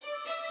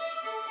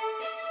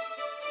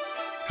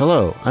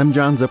Hello, I'm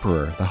John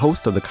Zipperer, the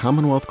host of the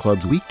Commonwealth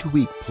Club's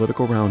Week-to-Week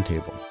Political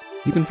Roundtable.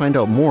 You can find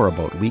out more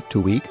about Week to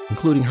Week,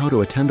 including how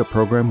to attend a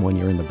program when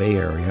you're in the Bay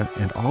Area,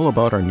 and all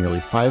about our nearly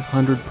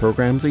 500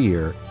 programs a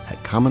year at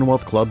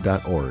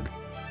commonwealthclub.org.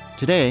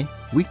 Today,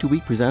 Week to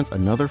Week presents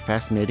another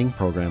fascinating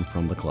program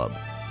from the club.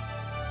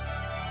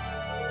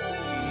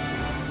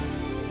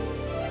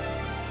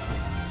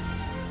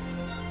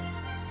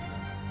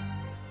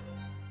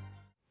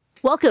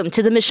 Welcome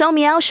to the Michelle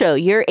Meow Show,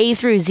 your A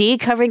through Z,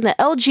 covering the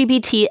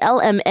LGBT,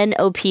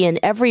 LMNOP, and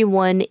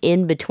everyone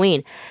in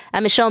between.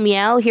 I'm Michelle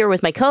Meow, here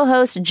with my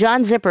co-host,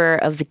 John Zipper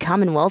of the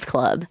Commonwealth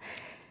Club.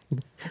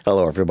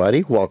 Hello,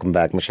 everybody. Welcome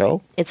back,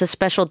 Michelle. It's a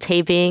special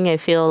taping. I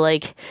feel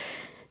like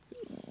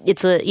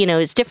it's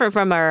different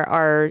from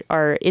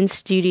our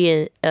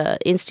in-studio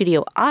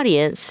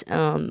audience.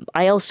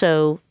 I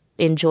also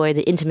enjoy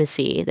the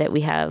intimacy that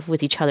we have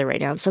with each other right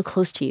now. I'm so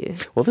close to you.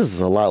 Well, this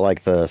is a lot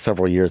like the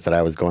several years that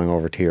I was going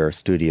over to your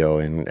studio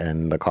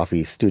and the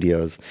coffee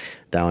studios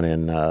down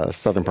in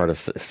southern part of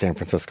San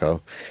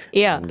Francisco.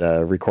 Yeah.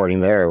 And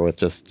recording there with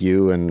just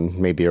you and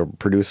maybe a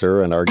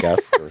producer and our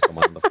guest or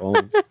someone on the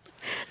phone.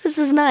 This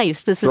is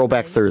nice.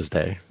 Throwback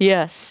Thursday.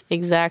 Yes,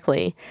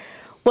 exactly.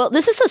 Well,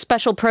 this is a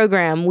special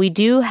program. We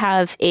do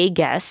have a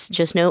guest,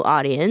 just no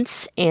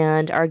audience,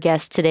 and our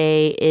guest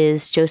today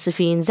is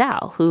Josephine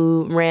Zhao,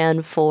 who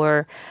ran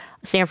for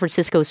San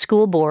Francisco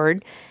School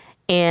Board.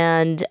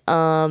 And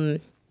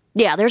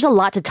there's a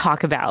lot to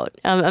talk about.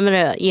 I'm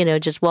going to,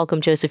 just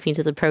welcome Josephine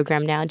to the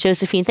program now.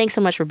 Josephine, thanks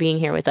so much for being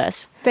here with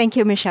us. Thank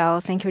you,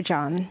 Michelle. Thank you,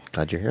 John.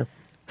 Glad you're here.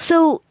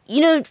 So,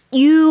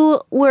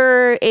 you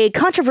were a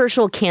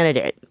controversial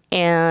candidate.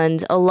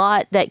 And a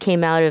lot that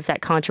came out of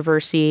that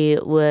controversy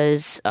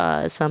was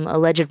some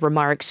alleged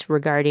remarks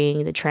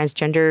regarding the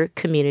transgender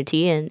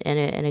community, and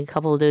a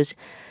couple of those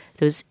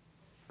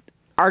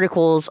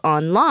articles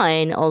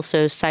online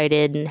also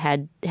cited and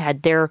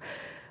had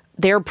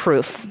their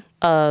proof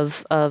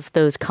of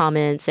those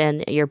comments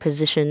and your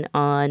position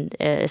on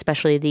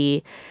especially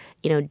the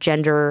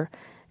gender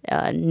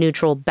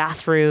neutral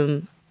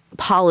bathroom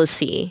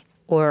policy,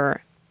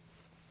 or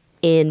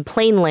in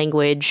plain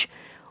language,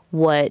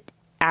 what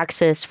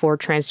access for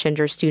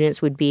transgender students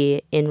would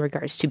be in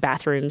regards to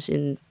bathrooms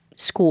in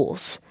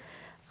schools.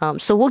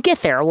 So we'll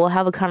get there. We'll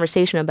have a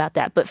conversation about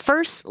that. But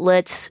first,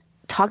 let's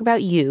talk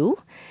about you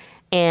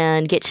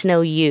and get to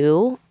know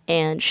you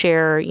and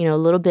share, a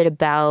little bit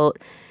about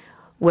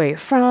where you're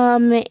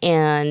from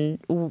and,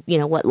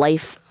 what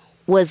life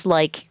was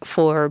like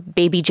for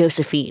baby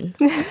Josephine.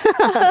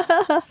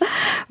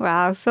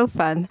 Wow, so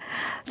fun.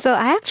 So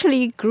I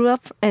actually grew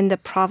up in the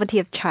poverty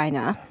of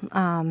China.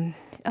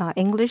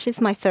 English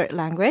is my third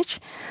language.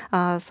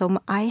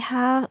 So I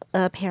have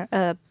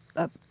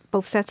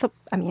both sets of,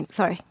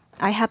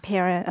 I have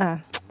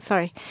parents,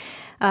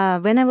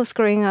 when I was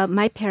growing up,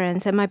 my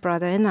parents and my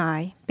brother and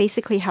I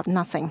basically had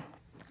nothing.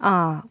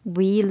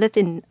 We lived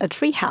in a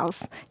tree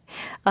house,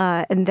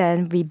 and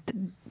then we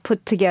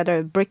put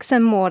together bricks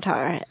and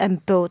mortar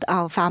and built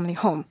our family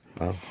home.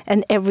 Wow.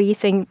 And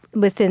everything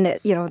within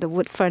it, the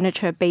wood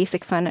furniture,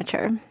 basic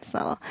furniture.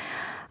 So,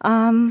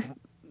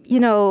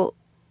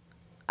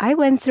 I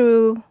went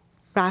through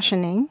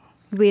rationing.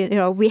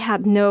 We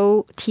had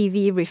no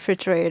TV,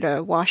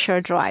 refrigerator, washer,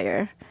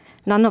 dryer,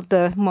 none of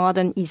the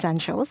modern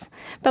essentials.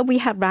 But we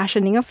had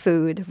rationing of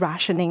food,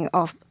 rationing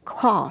of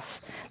cloth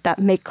that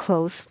make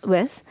clothes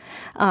with.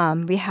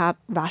 We had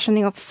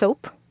rationing of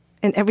soap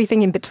and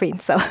everything in between.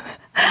 So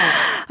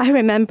I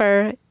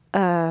remember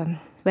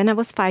when I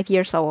was 5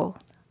 years old,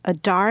 a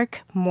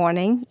dark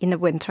morning in the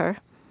winter,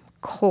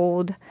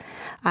 cold,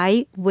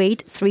 I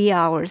wait 3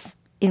 hours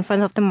in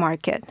front of the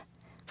market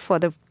for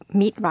the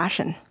meat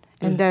ration.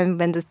 And then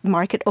when the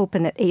market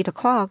opened at 8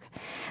 o'clock,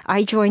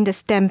 I joined the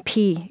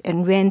stampede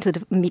and ran to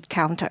the meat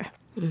counter.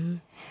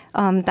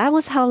 Mm-hmm. That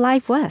was how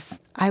life was.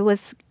 I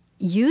was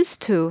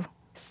used to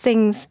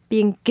things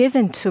being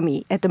given to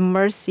me at the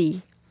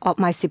mercy of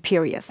my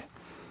superiors.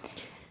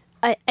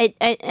 I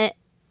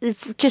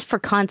just for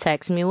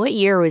context, what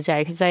year was that?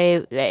 Because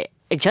I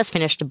just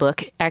finished a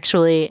book,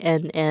 actually,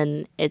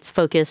 and its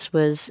focus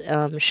was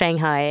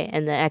Shanghai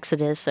and the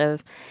exodus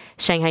of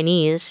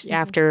Shanghainese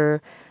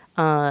after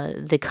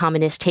the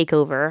communist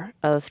takeover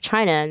of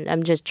China. And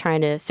I'm just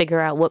trying to figure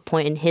out what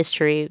point in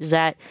history was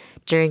that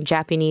during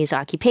Japanese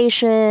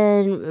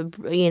occupation,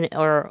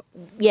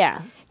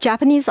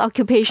 Japanese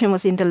occupation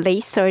was in the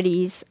late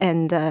 30s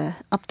and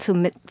up to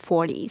mid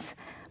 40s.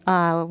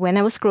 When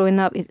I was growing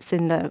up, it's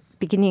in the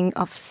beginning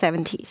of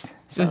 70s.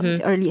 So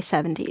the early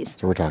 70s.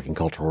 So we're talking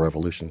Cultural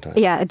Revolution time.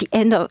 Yeah, at the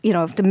end of,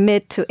 the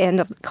mid to end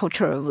of the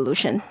Cultural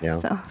Revolution. Yeah.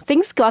 So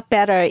things got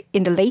better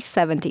in the late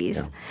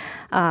 70s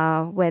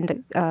when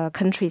the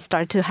country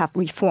started to have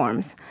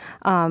reforms.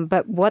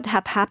 But what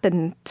had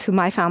happened to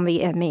my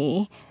family and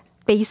me,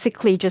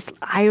 basically just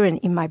iron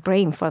in my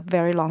brain for a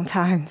very long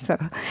time. So,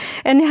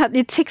 and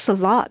it takes a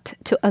lot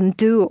to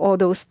undo all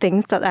those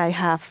things that I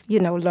have,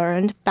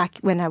 learned back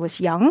when I was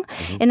young.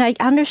 Mm-hmm. And I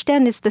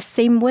understand it's the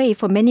same way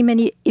for many,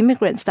 many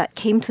immigrants that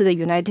came to the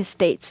United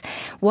States.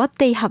 What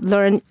they have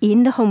learned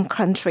in the home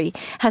country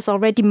has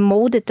already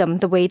molded them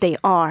the way they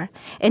are.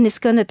 And it's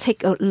going to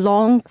take a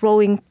long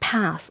growing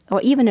path or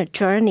even a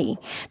journey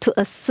to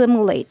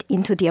assimilate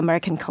into the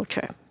American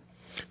culture.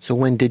 So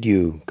when did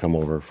you come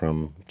over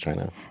from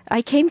China?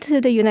 I came to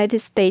the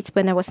United States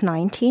when I was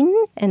 19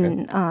 and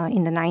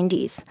in the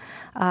 90s.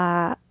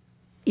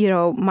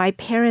 My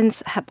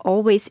parents have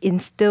always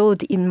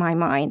instilled in my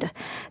mind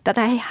that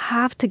I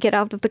have to get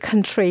out of the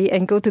country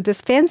and go to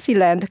this fancy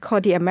land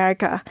called the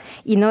America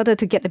in order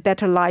to get a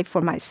better life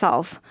for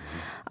myself.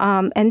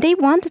 And they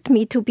wanted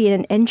me to be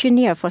an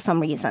engineer for some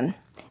reason.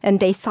 And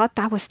they thought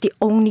that was the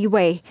only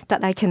way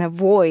that I can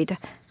avoid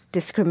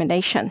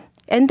discrimination.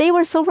 And they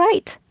were so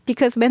right.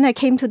 Because when I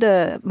came to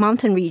the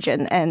mountain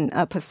region and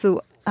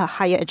pursue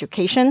higher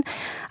education,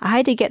 I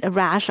had to get a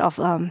rash of,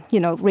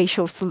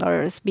 racial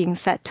slurs being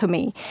said to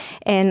me.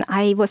 And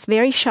I was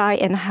very shy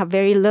and have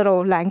very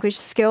little language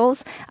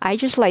skills. I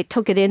just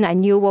took it in. I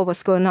knew what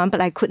was going on,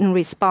 but I couldn't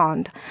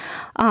respond.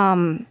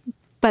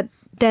 But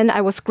then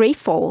I was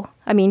grateful.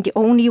 I mean, the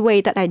only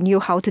way that I knew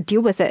how to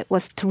deal with it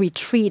was to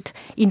retreat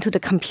into the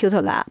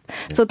computer lab.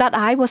 Yeah. So that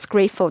I was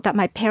grateful that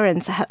my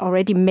parents had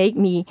already made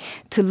me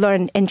to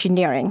learn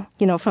engineering,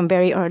 from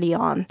very early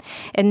on.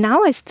 And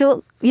now I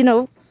still,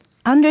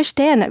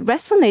 understand,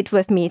 resonate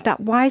with me that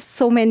why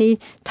so many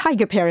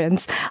tiger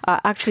parents are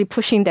actually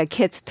pushing their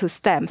kids to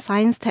STEM,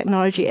 science,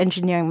 technology,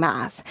 engineering,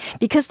 math,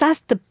 because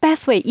that's the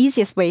best way,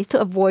 easiest way to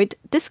avoid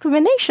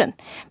discrimination.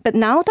 But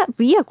now that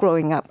we are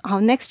growing up,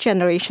 our next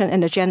generation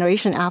and the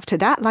generation after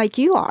that, like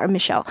you are,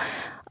 Michelle,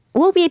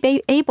 will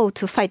be able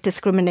to fight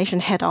discrimination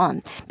head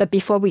on. But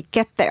before we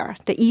get there,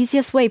 the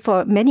easiest way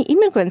for many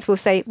immigrants will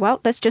say, well,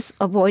 let's just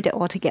avoid it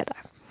altogether.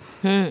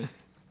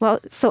 Well,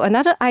 so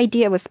another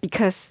idea was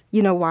because,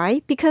 you know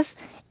why? Because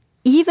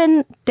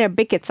even there are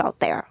bigots out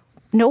there.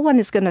 No one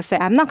is going to say,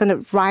 I'm not going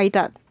to ride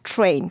that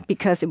train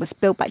because it was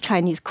built by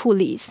Chinese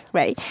coolies,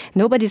 right?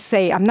 Nobody's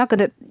saying, I'm not going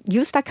to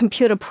use that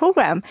computer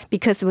program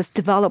because it was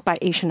developed by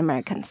Asian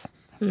Americans.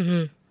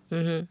 Mm-hmm.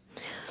 Mm-hmm.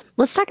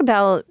 Let's talk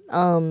about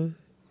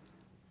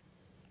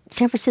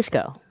San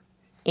Francisco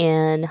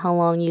and how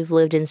long you've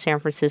lived in San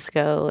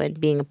Francisco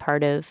and being a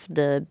part of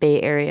the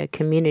Bay Area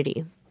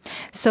community.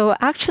 So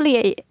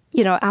actually,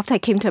 after I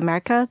came to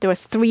America, there were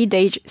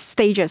 3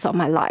 stages of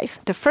my life.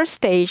 The first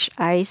stage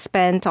I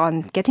spent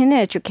on getting an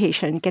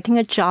education, getting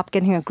a job,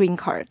 getting a green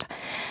card,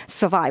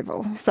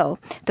 survival. So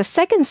the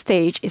second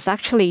stage is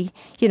actually,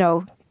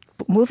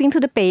 moving to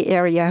the Bay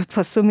Area,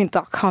 pursuing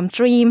 .com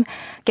dream,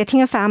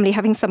 getting a family,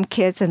 having some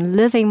kids, and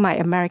living my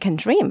American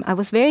dream. I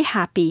was very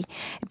happy,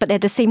 but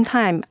at the same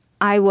time,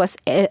 I was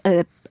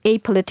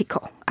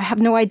apolitical. I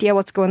have no idea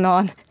what's going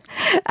on.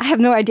 I have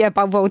no idea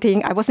about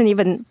voting. I wasn't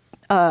even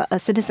a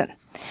citizen.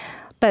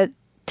 But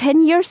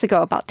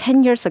about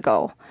 10 years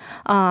ago,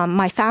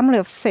 my family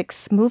of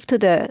 6 moved to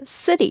the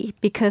city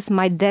because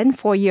my then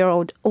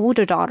 4-year-old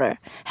older daughter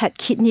had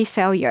kidney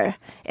failure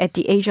at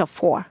the age of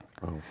 4.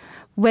 Oh.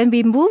 When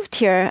we moved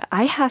here,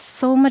 I had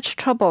so much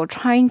trouble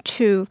trying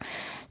to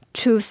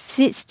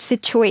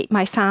situate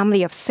my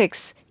family of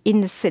 6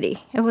 in the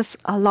city. It was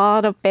a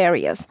lot of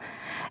barriers.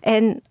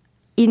 And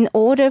in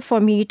order for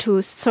me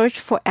to search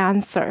for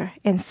answer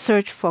and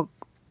search for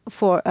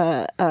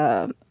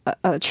a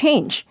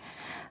change,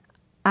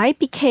 I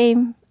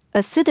became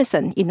a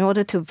citizen in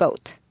order to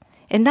vote.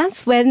 And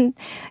that's when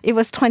it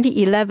was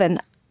 2011.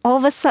 All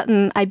of a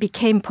sudden, I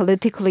became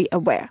politically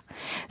aware.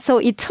 So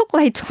it took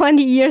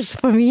 20 years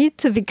for me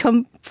to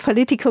become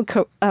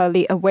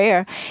politically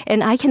aware.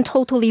 And I can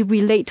totally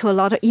relate to a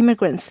lot of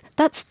immigrants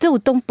that still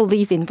don't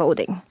believe in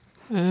voting.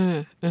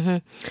 Mm-hmm.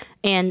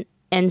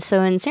 And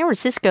so in San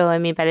Francisco, I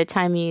mean, by the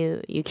time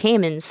you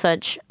came in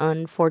such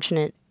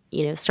unfortunate,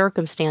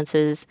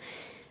 circumstances,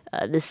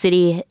 the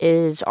city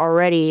is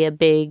already a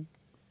big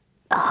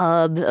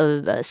hub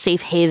of a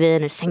safe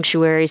haven, a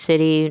sanctuary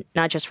city,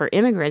 not just for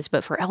immigrants,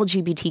 but for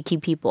LGBTQ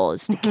people.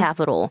 It's the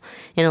capital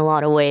in a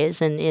lot of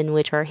ways, and in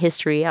which our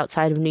history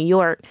outside of New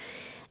York.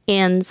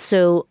 And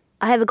so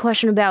I have a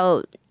question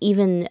about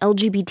even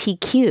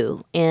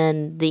LGBTQ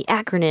and the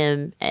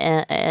acronym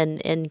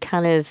and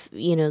kind of,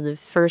 the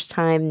first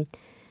time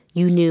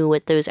you knew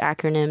what those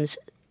acronyms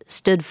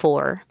stood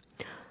for.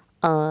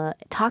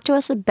 Talk to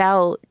us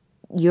about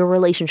your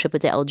relationship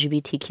with the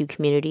LGBTQ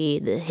community,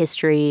 the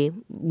history,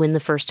 when the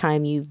first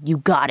time you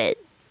got it.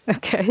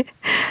 Okay.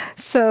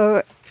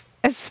 So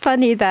it's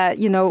funny that,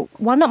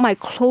 one of my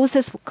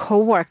closest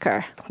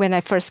coworker, when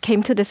I first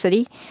came to the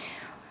city,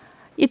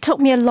 it took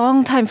me a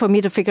long time for me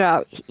to figure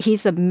out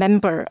he's a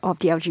member of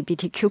the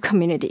LGBTQ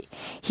community.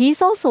 He's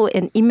also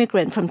an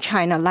immigrant from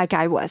China, like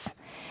I was.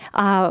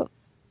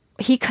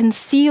 He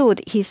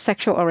concealed his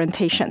sexual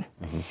orientation.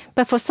 Mm-hmm.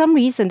 But for some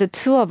reason, the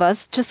two of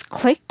us just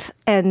clicked,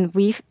 and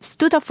we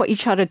stood up for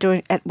each other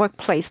at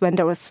workplace when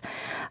there was,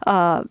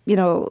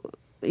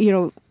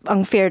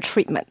 unfair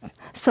treatment.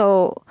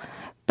 So,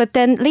 but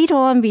then later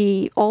on,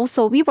 we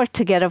worked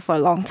together for a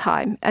long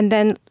time. And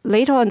then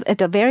later on, at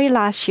the very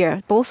last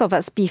year, both of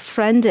us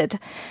befriended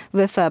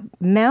with a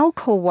male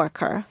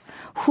coworker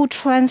who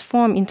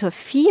transformed into a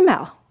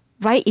female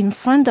right in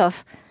front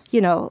of,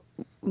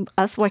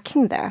 us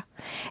working there.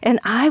 And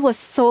I was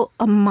so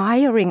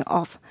admiring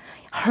of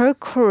her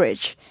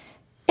courage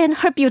and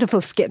her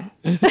beautiful skin.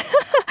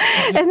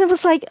 Mm-hmm. And it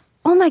was like,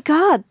 oh my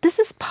God, this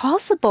is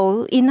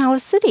possible in our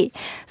city.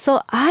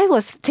 So I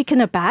was taken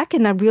aback,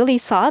 and I really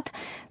thought,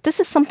 this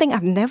is something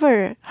I've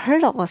never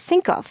heard of or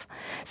think of.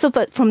 So,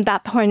 but from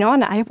that point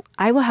on,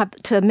 I will have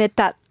to admit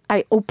that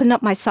I opened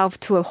up myself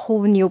to a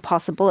whole new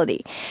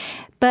possibility.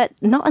 But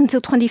not until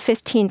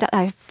 2015 that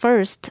I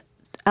first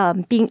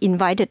being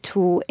invited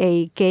to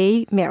a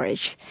gay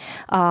marriage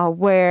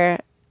where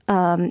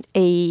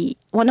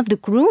one of the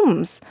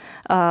grooms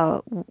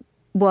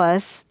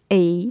was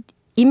a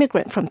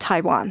immigrant from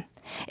Taiwan.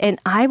 And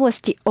I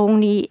was the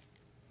only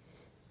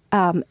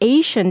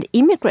Asian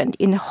immigrant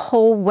in the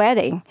whole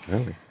wedding.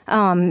 Really?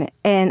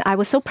 And I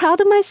was so proud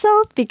of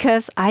myself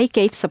because I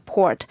gave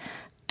support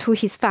to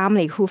his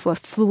family who were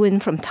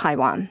fluent from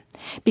Taiwan,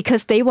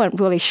 because they weren't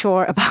really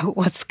sure about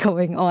what's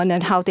going on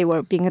and how they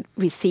were being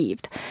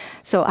received.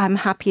 So I'm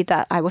happy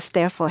that I was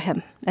there for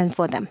him and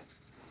for them.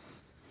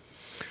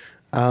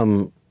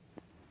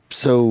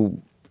 So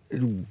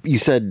you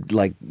said,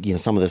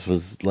 some of this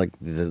was like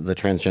the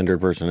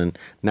transgendered person and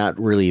not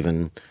really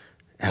even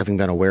having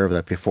been aware of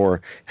that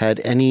before. Had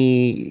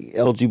any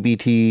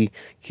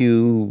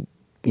LGBTQ,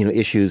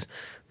 issues,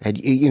 had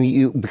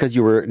you because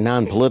you were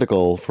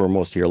non-political for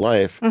most of your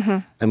life, mm-hmm.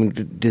 I mean,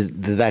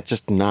 did that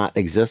just not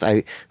exist?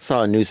 I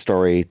saw a news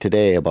story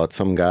today about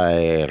some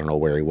guy, I don't know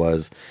where he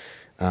was,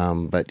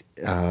 but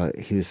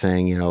he was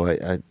saying,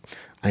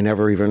 I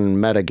never even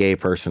met a gay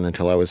person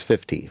until I was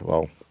 50.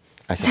 Well,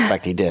 I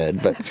suspect he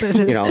did, but, I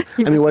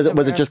mean, was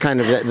it just kind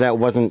of that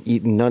wasn't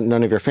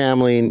none of your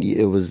family, and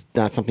it was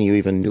not something you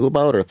even knew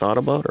about or thought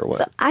about, or what?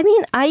 So, I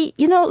mean,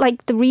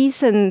 the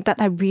reason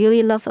that I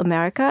really love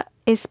America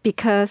is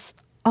because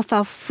of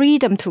our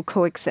freedom to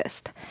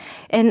coexist.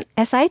 And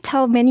as I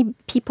tell many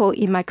people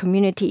in my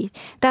community,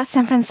 that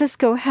San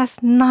Francisco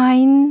has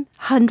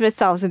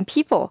 900,000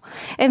 people,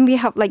 and we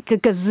have like a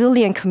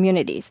gazillion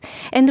communities.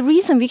 And the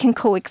reason we can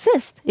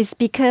coexist is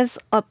because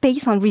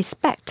based on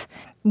respect.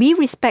 We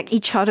respect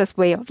each other's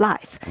way of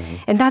life. Mm-hmm.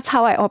 And that's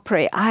how I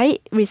operate.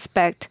 I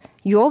respect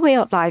your way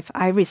of life.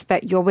 I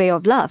respect your way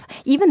of love.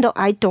 Even though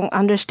I don't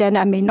understand,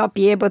 I may not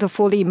be able to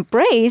fully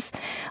embrace,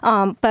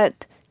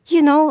 but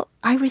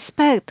I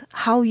respect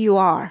how you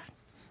are.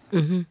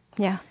 Mm-hmm.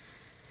 Yeah.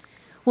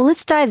 Well,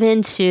 let's dive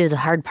into the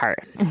hard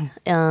part.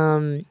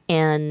 And,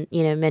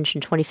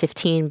 mentioned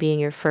 2015 being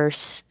your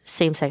first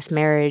same-sex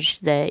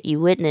marriage that you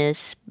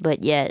witnessed,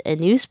 but yet a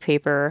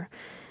newspaper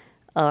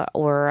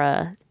or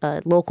a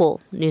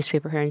local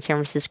newspaper here in San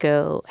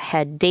Francisco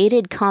had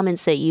dated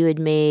comments that you had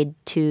made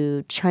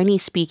to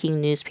Chinese-speaking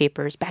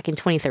newspapers back in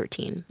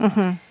 2013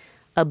 mm-hmm.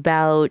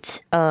 about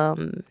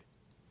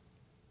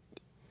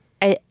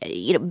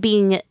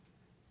being,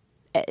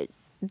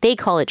 they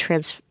call it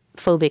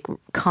transphobic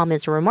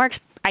comments or remarks.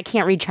 I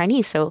can't read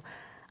Chinese, so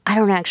I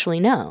don't actually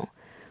know.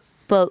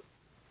 But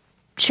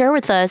share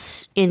with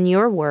us, in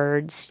your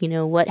words,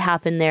 what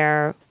happened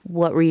there,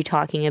 what were you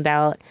talking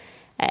about?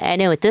 I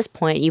know at this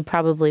point you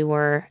probably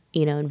were,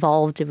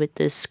 involved with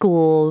the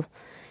school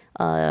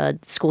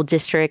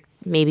district,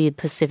 maybe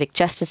Pacific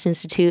Justice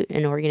Institute,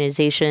 an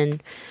organization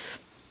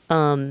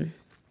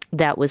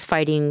that was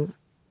fighting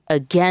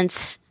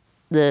against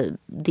the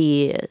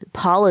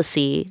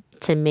policy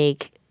to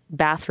make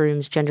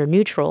bathrooms gender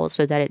neutral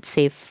so that it's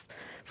safe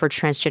for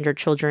transgender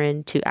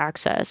children to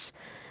access.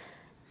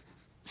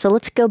 So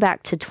let's go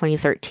back to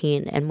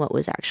 2013 and what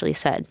was actually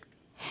said.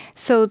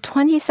 So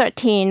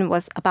 2013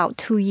 was about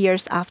 2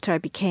 years after I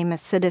became a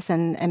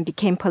citizen and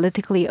became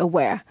politically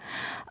aware.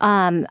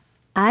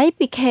 I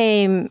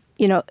became,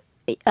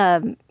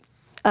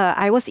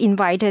 I was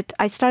invited,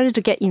 I started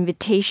to get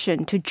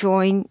invitation to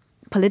join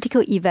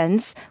political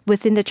events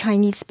within the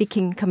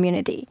Chinese-speaking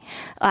community.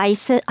 I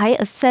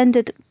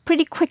ascended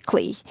pretty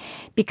quickly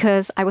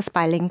because I was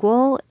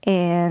bilingual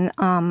and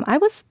I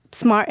was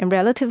smart and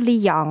relatively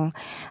young.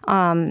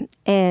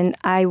 And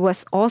I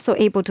was also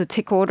able to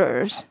take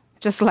orders.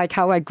 Just like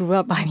how I grew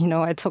up,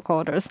 I took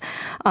orders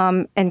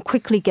and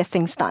quickly get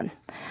things done.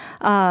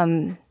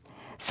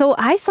 So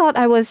I thought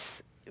I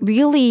was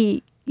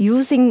really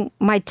using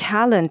my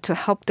talent to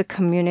help the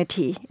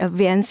community,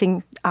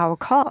 advancing our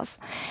cause.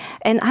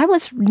 And I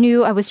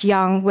was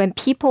young when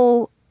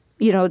people,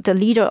 the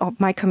leader of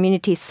my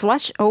community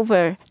thrust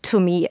over to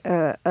me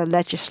a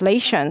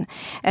legislation,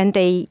 and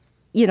they,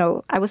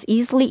 I was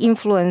easily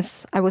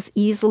influenced. I was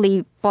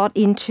easily bought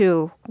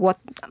into what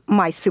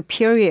my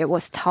superior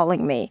was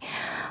telling me.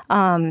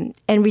 In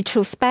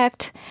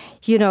retrospect,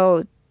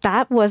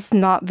 that was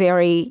not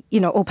very,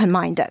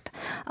 open-minded.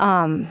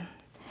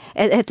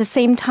 At the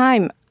same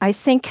time, I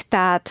think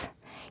that,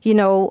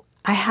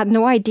 I had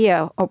no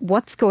idea of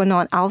what's going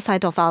on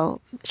outside of our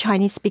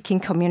Chinese-speaking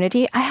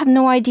community. I have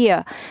no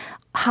idea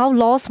how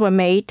laws were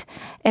made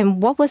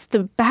and what was the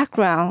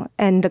background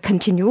and the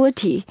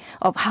continuity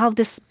of how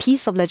this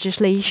piece of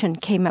legislation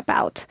came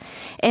about.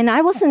 And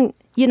I wasn't,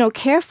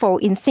 careful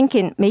in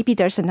thinking maybe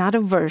there's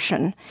another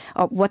version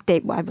of what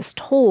I was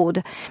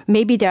told.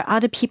 Maybe there are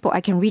other people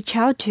I can reach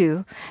out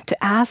to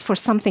ask for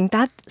something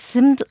that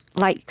seemed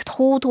like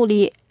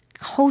totally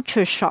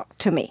culture shock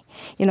to me.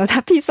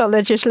 That piece of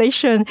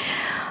legislation,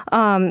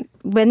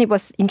 when it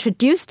was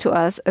introduced to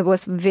us, it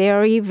was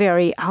very,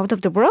 very out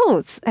of the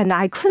world. And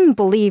I couldn't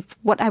believe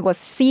what I was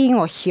seeing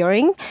or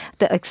hearing,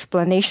 the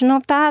explanation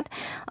of that.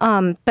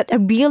 But I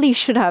really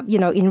should have,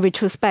 in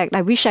retrospect,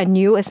 I wish I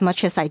knew as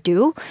much as I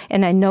do.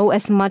 And I know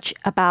as much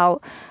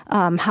about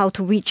how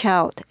to reach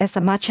out as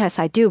much as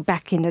I do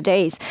back in the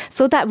days,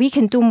 so that we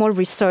can do more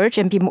research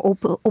and be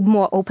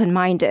more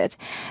open-minded.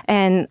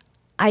 And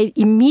I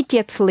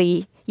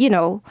immediately,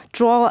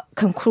 draw a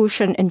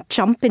conclusion and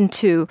jump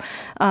into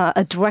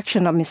a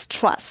direction of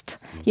mistrust.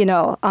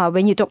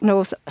 When you don't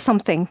know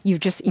something, you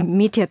just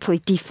immediately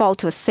default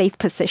to a safe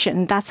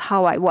position. That's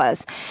how I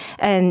was.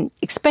 And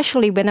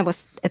especially when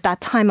at that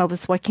time, I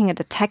was working at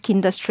the tech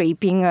industry,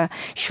 being a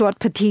short,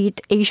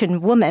 petite Asian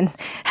woman,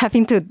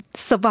 having to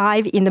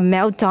survive in the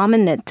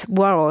male-dominant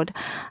world.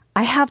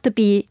 I have to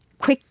be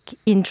quick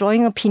in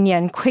drawing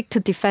opinion, quick to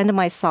defend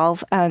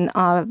myself, and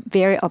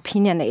very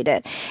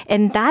opinionated.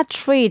 And that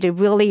trait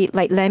really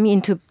led me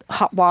into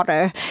hot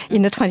water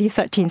in the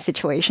 2013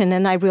 situation.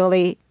 And I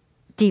really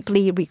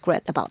deeply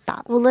regret about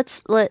that. Well,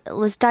 let's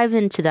dive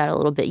into that a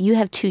little bit. You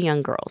have 2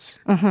 young girls.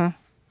 Mm-hmm.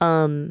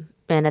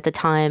 And at the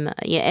time,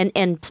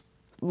 and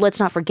let's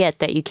not forget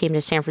that you came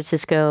to San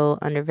Francisco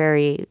under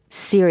very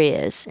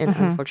serious and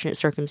unfortunate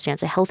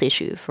circumstance, a health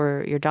issue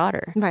for your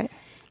daughter. Right.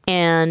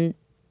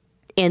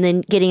 And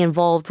then getting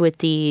involved with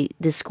the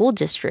school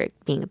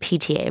district, being a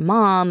PTA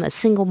mom, a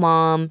single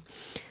mom,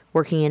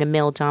 working in a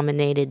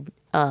male-dominated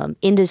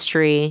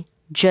industry,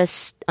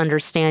 just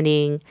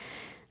understanding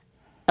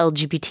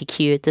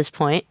LGBTQ at this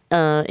point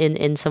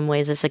in some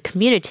ways as a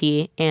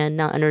community, and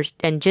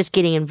and just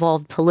getting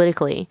involved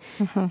politically.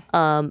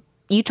 Mm-hmm.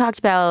 You talked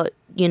about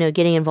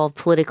getting involved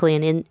politically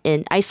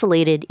and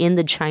isolated in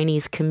the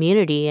Chinese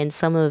community, and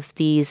some of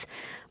these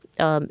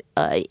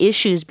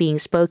issues being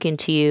spoken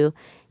to you.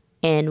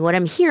 And what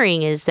I'm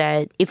hearing is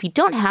that if you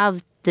don't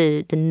have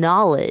the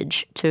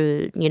knowledge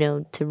to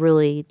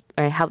really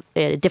have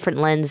a different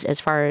lens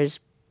as far as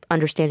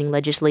understanding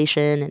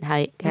legislation and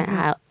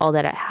how all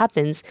that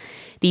happens,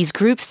 these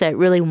groups that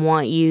really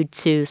want you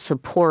to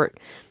support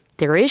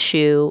their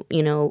issue,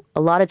 a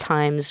lot of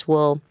times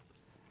will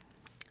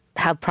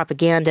have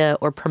propaganda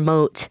or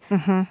promote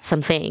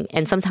something.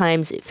 And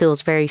sometimes it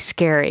feels very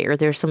scary, or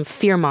there's some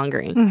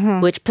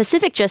fear-mongering, which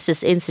Pacific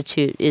Justice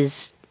Institute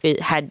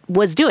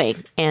was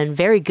doing, and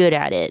very good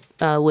at it,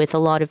 with a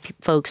lot of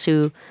folks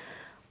who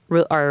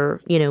are,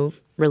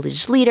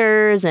 religious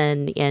leaders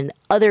and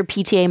other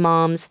PTA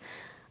moms.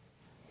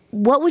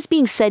 What was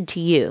being said to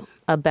you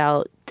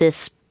about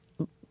this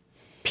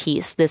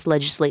piece, this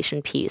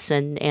legislation piece,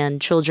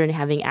 and children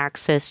having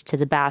access to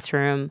the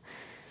bathroom,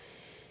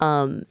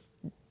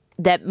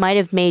 that might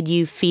have made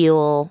you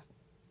feel,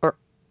 or,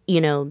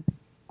 and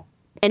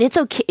it's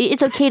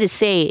okay to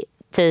say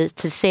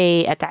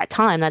at that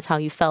time that's how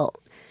you felt.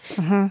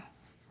 Mm-hmm.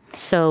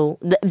 So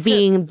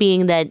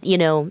being that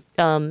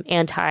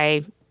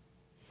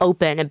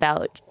anti-open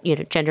about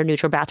gender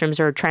neutral bathrooms,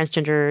 or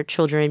transgender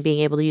children being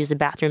able to use the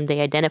bathroom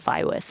they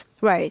identify with.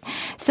 Right.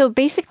 So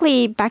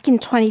basically, back in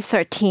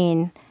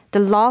 2013, the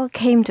law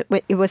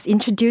it was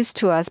introduced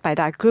to us by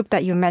that group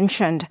that you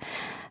mentioned,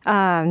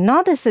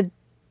 not as a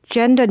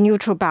gender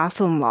neutral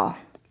bathroom law,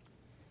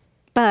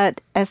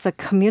 but as a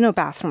communal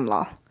bathroom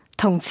law,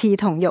 同妻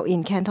同用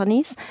in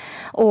Cantonese,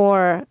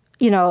 or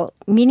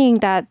meaning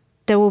that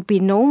there will be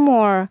no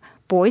more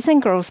boys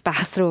and girls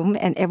bathroom,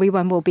 and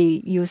everyone will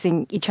be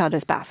using each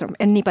other's bathroom.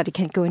 Anybody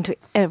can go into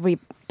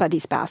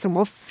everybody's bathroom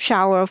or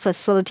shower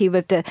facility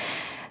with the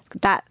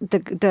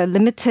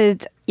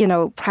limited,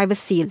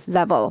 privacy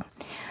level.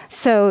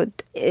 So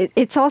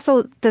it's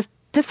also this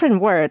different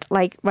word,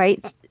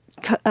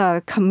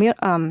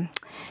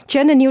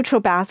 gender neutral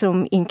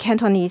bathroom in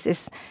Cantonese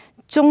is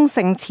中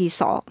性廁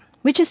所,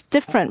 which is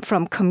different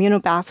from communal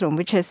bathroom,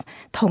 which is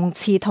同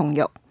廁同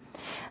用.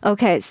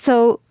 Okay,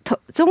 so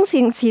中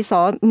性廁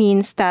所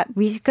means that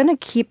we're going to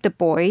keep the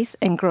boys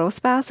and girls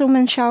bathroom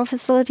and shower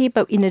facility,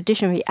 but in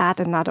addition, we add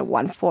another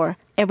one for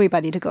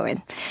everybody to go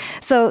in.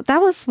 So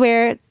that was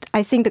where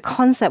I think the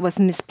concept was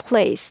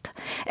misplaced.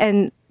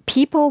 And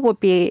people would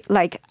be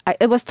like,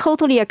 it was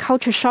totally a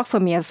culture shock for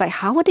me. I was like,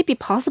 how would it be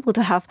possible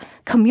to have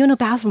communal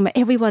bathroom and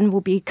everyone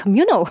will be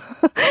communal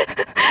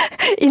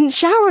in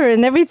shower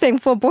and everything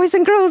for boys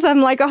and girls?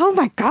 I'm like, oh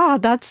my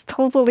God, that's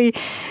totally...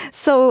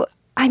 So,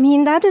 I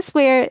mean, that is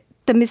where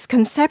the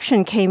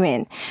misconception came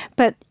in.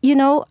 But, you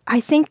know, I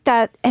think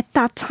that at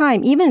that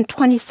time, even in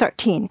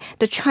 2013,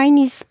 the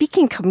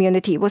Chinese-speaking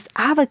community was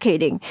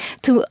advocating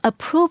to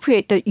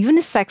appropriate the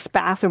unisex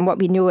bathroom, what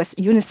we knew as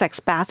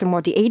unisex bathroom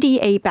or the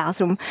ADA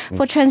bathroom,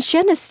 for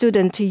transgender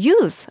students to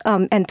use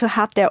and to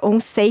have their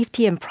own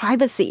safety and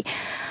privacy.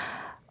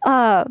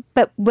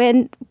 But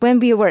when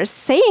we were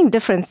saying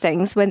different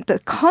things, when the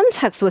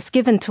context was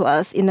given to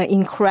us in an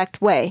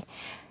incorrect way,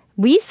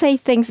 we say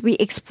things, we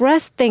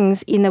express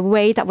things in a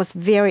way that was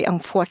very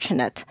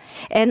unfortunate.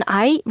 And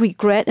I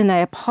regret and I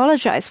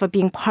apologize for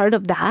being part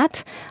of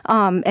that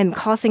and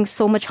causing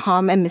so much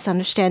harm and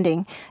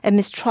misunderstanding and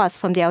mistrust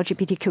from the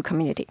LGBTQ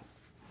community.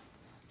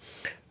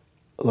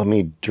 Let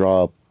me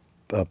draw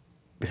a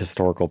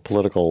historical,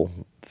 political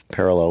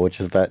parallel,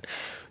 which is that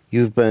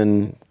you've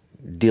been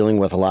dealing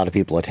with a lot of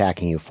people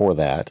attacking you for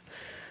that.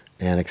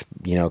 And,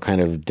 you know, kind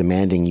of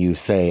demanding you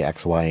say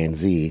X, Y, and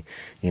Z,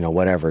 you know,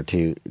 whatever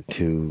to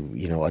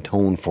you know,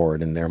 atone for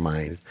it in their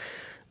mind.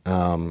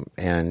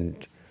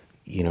 And,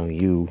 you know,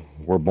 you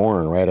were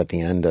born right at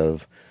the end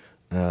of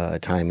a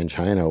time in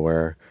China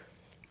where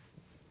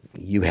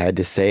you had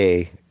to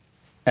say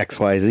X,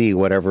 Y, Z,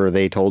 whatever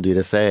they told you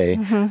to say,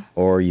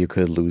 or you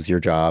could lose your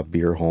job,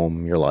 your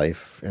home, your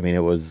life. I mean,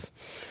 it was,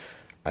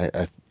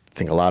 I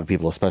think a lot of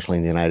people, especially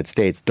in the United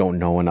States, don't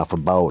know enough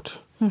about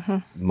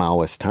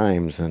Maoist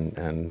times,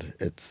 and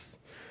it's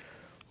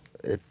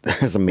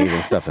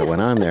amazing stuff that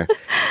went on there.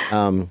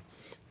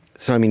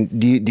 So, I mean,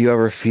 do you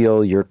ever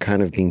feel you're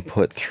kind of being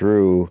put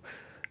through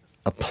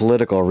a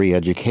political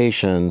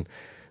re-education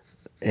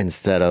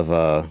instead of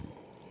a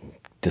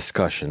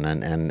discussion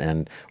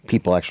and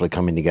people actually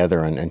coming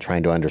together and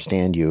trying to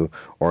understand you,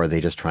 or are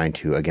they just trying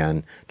to,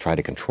 again, try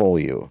to control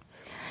you?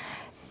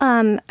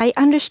 I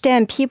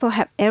understand people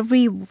have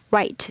every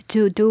right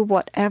to do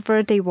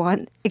whatever they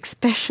want,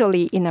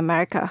 especially in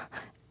America,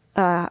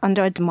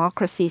 under a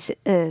democracy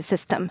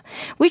system,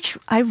 which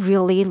I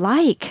really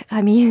like.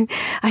 I mean,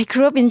 I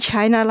grew up in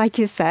China, like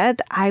you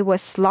said. I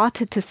was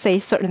slaughtered to say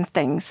certain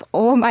things,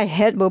 or my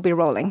head will be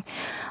rolling.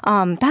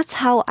 That's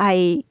how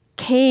I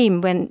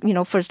came when, you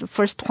know, for the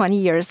first 20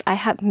 years, I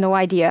had no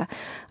idea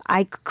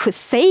I could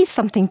say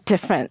something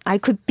different. I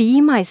could be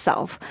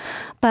myself.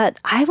 But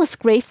I was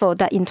grateful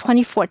that in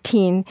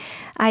 2014,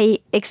 I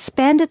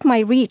expanded my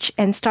reach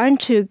and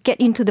started to get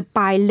into the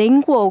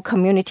bilingual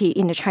community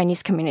in the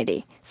Chinese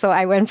community. So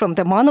I went from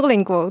the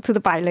monolingual to the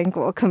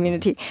bilingual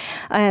community.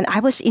 And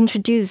I was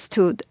introduced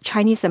to the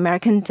Chinese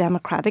American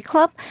Democratic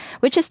Club,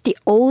 which is the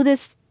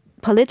oldest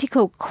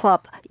political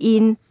club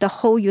in the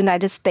whole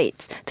United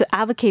States to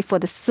advocate for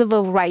the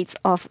civil rights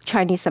of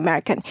Chinese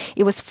American.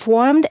 It was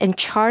formed and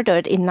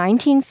chartered in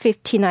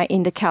 1959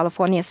 in the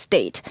California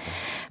state.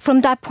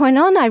 From that point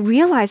on, I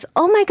realized,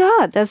 oh my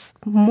God, there's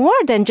more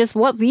than just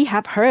what we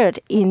have heard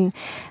in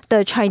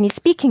the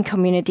Chinese-speaking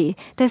community.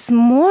 There's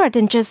more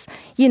than just,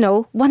 you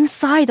know, one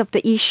side of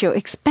the issue,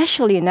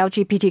 especially in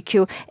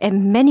LGBTQ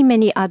and many,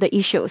 many other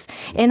issues.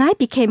 And I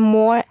became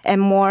more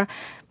and more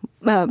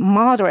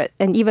moderate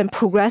and even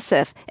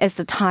progressive as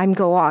the time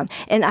go on.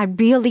 And I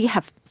really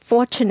have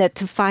fortunate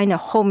to find a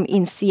home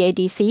in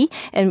CADC,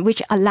 and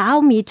which allow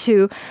me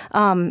to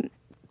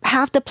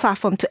have the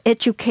platform to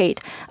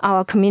educate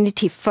our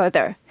community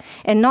further.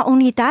 And not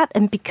only that,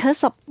 and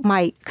because of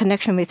my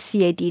connection with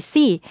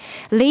CADC,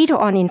 later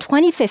on in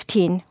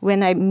 2015,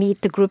 when I meet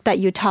the group that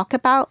you talk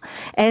about,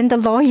 and the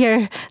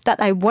lawyer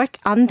that I work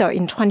under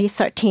in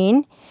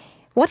 2013,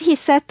 what he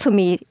said to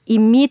me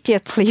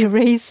immediately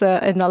raised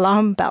an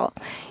alarm bell.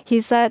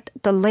 He said,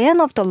 the land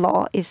of the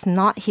law is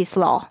not his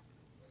law.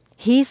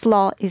 His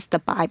law is the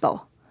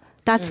Bible.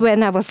 That's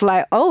when I was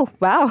like, oh,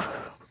 wow.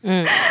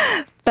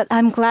 But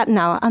I'm glad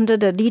now, under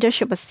the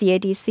leadership of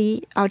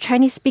CADC, our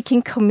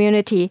Chinese-speaking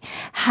community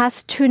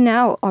has tuned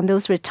out on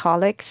those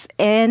rhetorics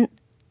and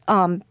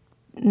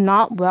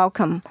not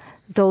welcome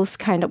those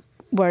kind of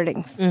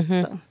wordings.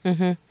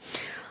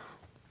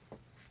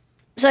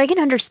 So I can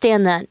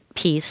understand that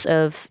piece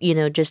of, you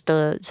know, just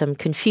some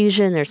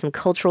confusion. There's some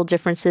cultural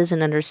differences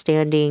in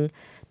understanding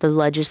the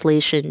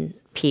legislation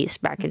piece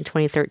back in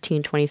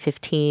 2013,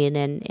 2015,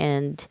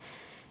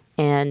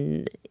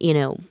 and you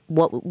know,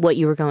 what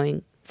you were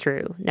going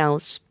through. Now,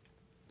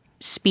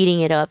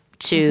 speeding it up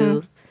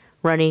to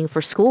running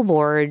for school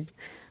board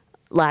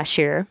last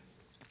year,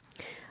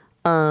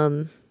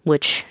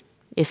 which,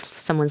 if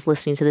someone's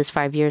listening to this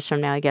 5 years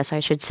from now, I guess I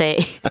should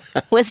say,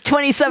 was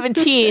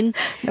 2017.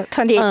 No,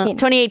 2018.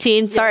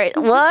 2018. Sorry.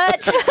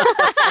 What?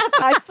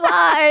 Time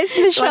flies,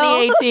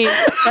 Michelle. 2018.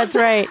 That's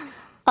right.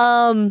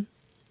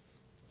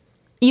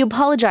 You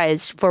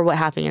apologized for what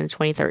happened in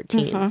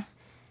 2013.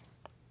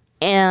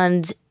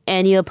 And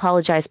you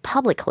apologized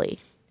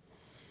publicly.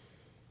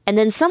 And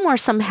then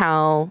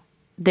somehow,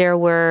 there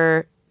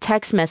were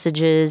text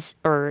messages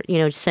or, you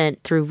know,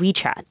 sent through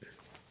WeChat,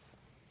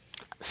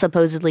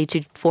 supposedly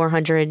to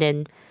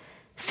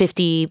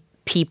 450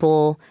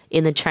 people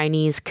in the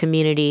Chinese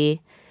community,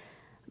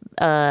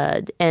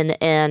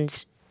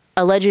 and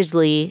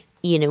allegedly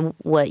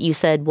what you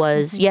said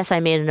was, yes, I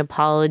made an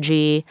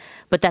apology,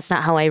 but that's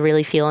not how I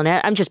really feel. And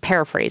I'm just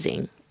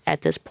paraphrasing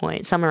at this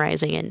point,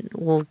 summarizing, and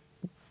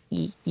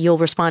you'll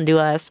respond to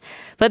us.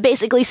 But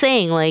basically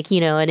saying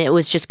and it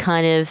was just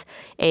kind of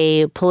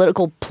a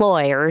political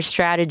ploy or a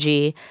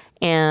strategy.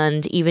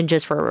 And even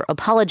just for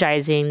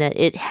apologizing, that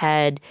it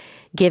had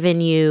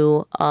given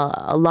you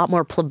a lot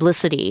more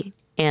publicity.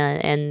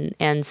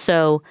 And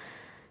so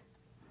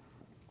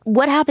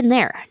what happened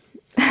there?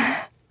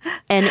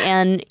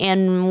 and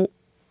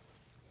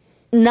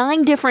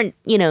 9 different,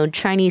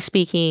 Chinese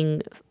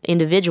speaking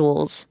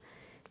individuals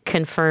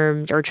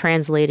confirmed or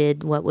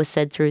translated what was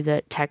said through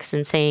the text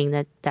and saying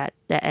that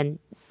and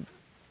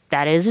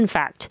that is in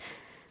fact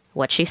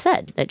what she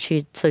said,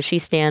 she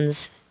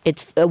stands,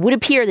 it would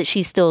appear that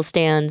she still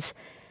stands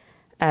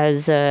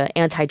as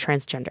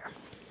anti-transgender.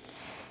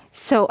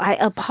 So I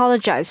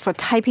apologize for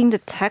typing the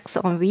text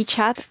on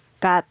WeChat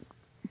that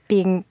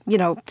being,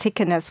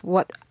 taken as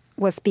what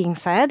was being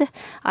said.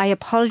 I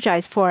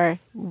apologize for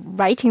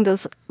writing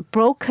those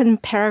broken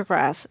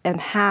paragraphs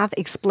and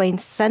half-explained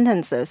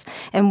sentences.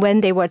 And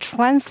when they were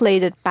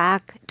translated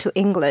back to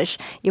English,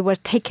 it was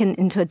taken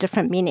into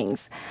different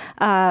meanings.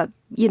 I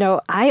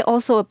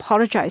also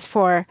apologize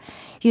for,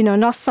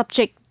 not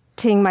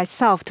subjecting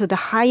myself to the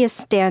highest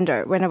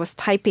standard when I was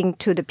typing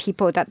to the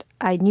people that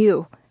I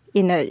knew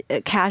in a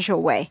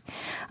casual way.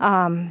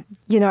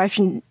 I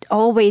should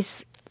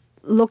always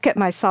look at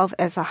myself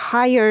as a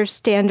higher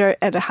standard,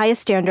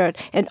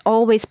 and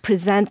always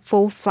present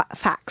full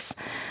facts.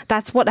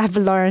 That's what I've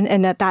learned,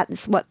 and that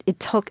is what it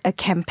took a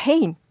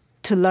campaign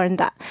to learn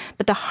that.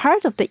 But the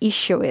heart of the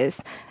issue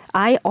is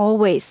I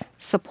always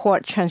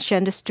support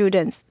transgender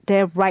students,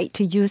 their right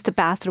to use the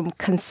bathroom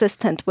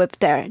consistent with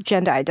their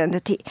gender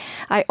identity.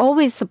 I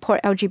always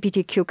support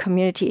LGBTQ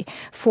community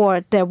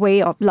for their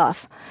way of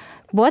love.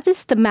 What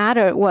is the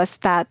matter was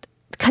that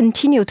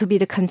continue to be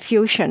the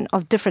confusion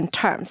of different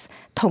terms,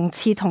 同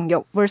妻同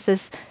浴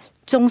versus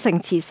中性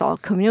廁所,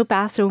 communal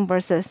bathroom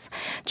versus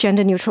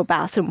gender neutral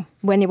bathroom.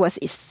 When it was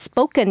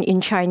spoken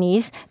in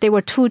Chinese, they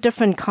were 2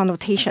 different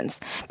connotations.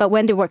 But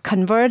when they were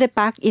converted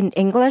back in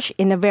English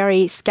in a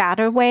very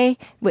scattered way,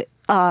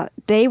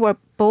 they were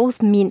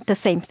both mean the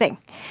same thing.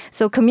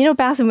 So communal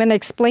bathroom, when I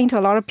explained to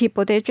a lot of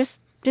people, they just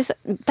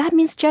that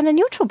means gender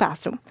neutral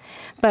bathroom.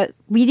 But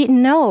we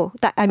didn't know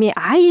that. I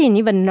didn't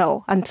even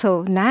know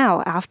until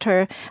now,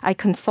 after I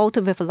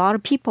consulted with a lot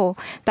of people,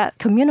 that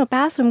communal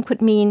bathroom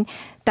could mean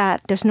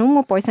that there's no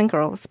more boys and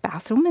girls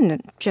bathroom,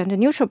 and gender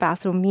neutral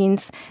bathroom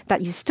means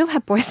that you still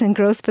have boys and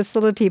girls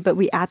facility, but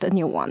we add a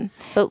new one.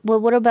 But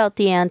what about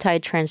the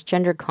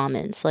anti-transgender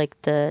comments,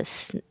 like the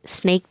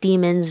snake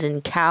demons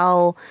and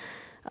cow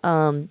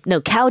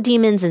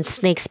demons and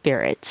snake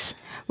spirits?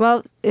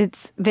 Well,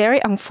 it's very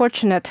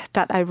unfortunate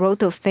that I wrote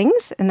those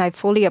things, and I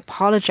fully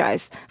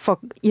apologize for,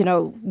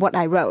 what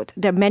I wrote.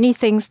 There are many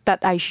things that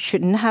I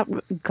shouldn't have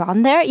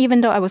gone there, even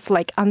though I was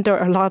under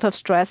a lot of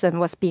stress and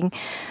was being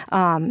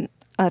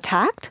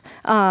attacked.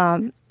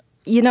 I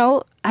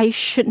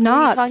should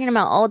not. Were you talking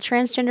about all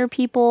transgender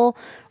people?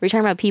 Were you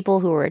talking about people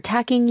who were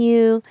attacking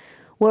you?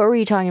 What were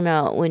you talking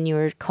about when you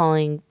were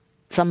calling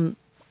some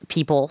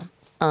people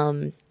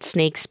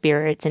snake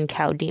spirits and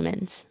cow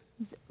demons?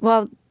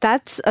 Well,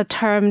 that's a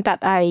term that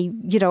I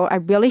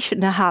really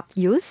shouldn't have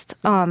used.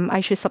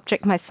 I should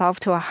subject myself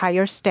to a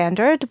higher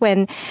standard.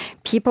 When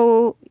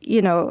people,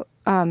 when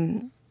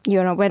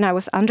I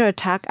was under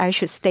attack, I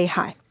should stay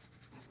high.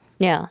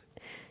 Yeah.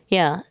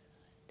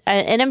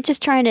 And I'm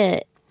just trying to,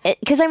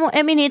 because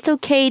it's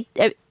okay.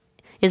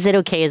 Is it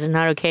okay? Is it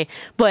not okay?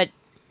 But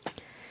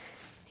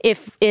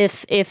if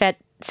at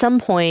some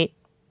point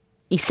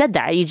you said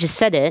that, you just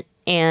said it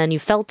and you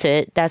felt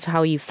it, that's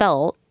how you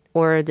felt.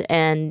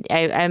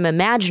 I'm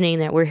imagining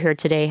that we're here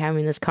today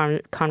having this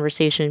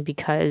conversation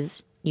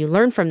because you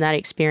learned from that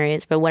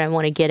experience. But what I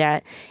want to get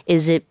at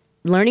is it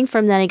learning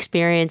from that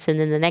experience, and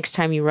then the next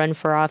time you run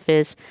for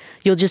office,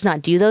 you'll just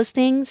not do those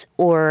things?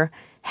 Or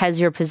has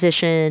your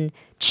position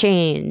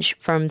changed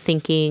from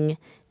thinking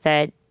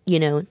that,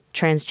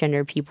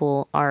 transgender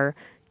people are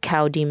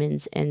cow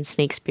demons and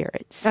snake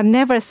spirits? I've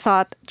never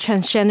thought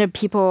transgender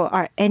people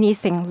are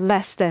anything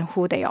less than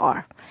who they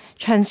are.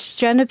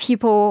 Transgender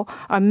people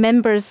are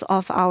members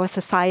of our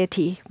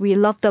society. We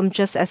love them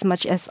just as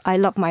much as I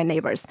love my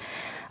neighbors.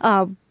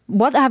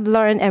 What I've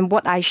learned and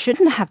what I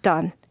shouldn't have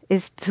done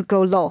is to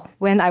go low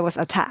when I was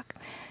attacked.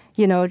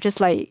 Just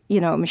like,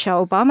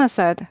 Michelle Obama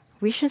said,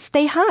 we should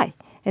stay high.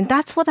 And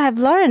that's what I've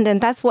learned,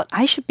 and that's what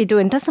I should be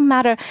doing. It doesn't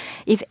matter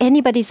if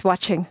anybody's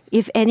watching,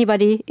 if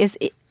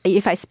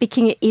I'm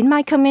speaking in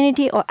my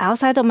community or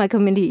outside of my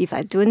community, if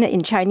I'm doing it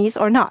in Chinese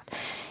or not.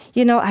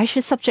 I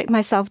should subject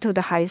myself to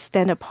the highest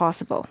standard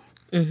possible.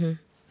 Mm-hmm.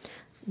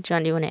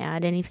 John, do you want to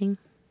add anything?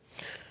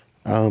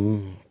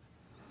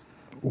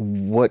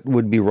 What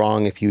would be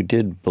wrong if you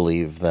did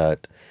believe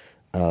that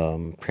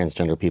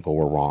transgender people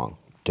were wrong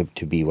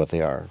to be what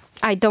they are?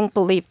 I don't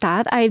believe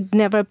that. I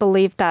never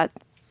believed that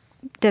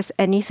there's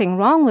anything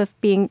wrong with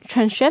being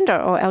transgender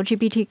or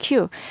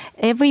LGBTQ.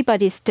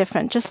 Everybody's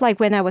different. Just like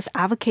when I was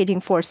advocating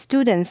for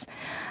students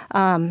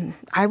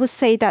I would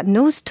say that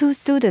no two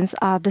students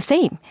are the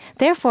same.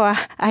 Therefore,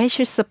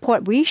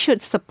 we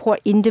should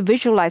support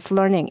individualized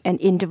learning and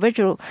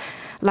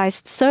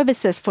individualized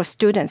services for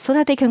students so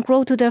that they can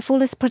grow to their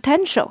fullest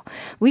potential.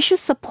 We should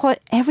support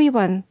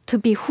everyone to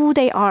be who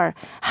they are,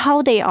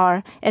 how they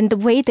are, and the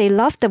way they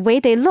love, the way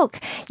they look.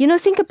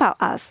 Think about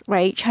us,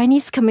 right?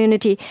 Chinese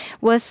community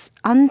was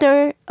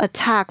under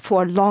attack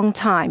for a long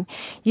time.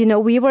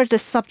 We were the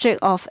subject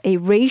of a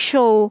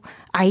racial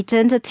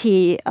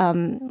identity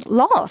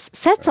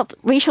sets of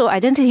racial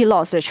identity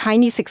laws, the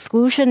Chinese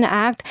Exclusion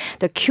Act,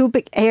 the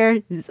Cubic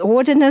Air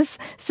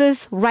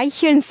Ordinances right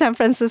here in San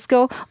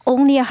Francisco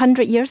only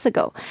 100 years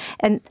ago.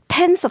 And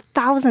tens of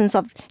thousands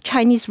of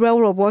Chinese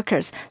railroad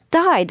workers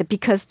died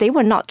because they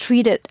were not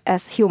treated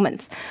as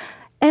humans.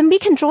 And we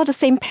can draw the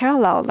same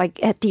parallel like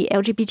at the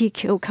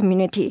LGBTQ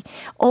community.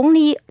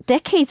 Only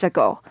decades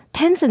ago,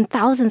 tens and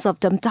thousands of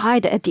them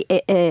died at the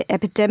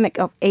epidemic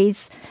of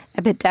AIDS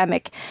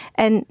epidemic.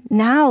 And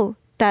now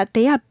that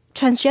they are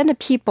transgender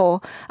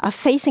people are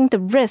facing the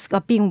risk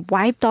of being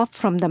wiped off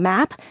from the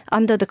map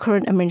under the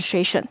current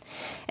administration.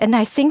 And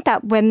I think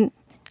that when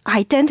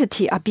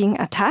identity are being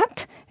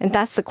attacked, and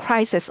that's the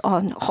crisis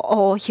on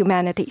all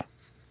humanity.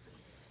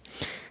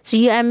 So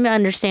I'm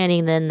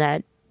understanding then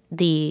that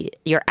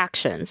your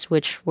actions,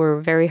 which were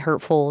very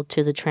hurtful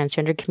to the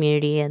transgender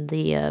community and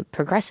the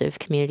progressive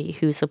community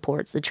who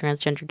supports the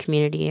transgender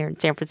community here in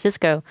San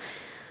Francisco,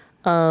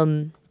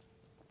 I'm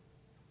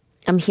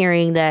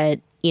hearing that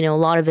a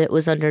lot of it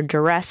was under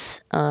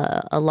duress,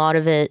 a lot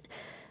of it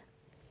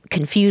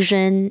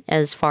confusion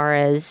as far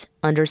as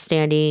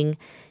understanding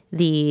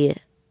the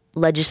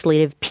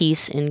legislative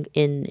piece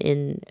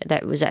in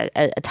that was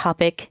a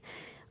topic,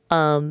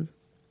 but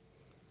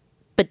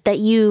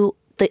that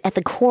at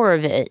the core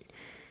of it,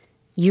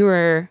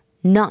 you're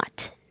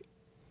not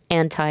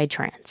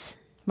anti-trans.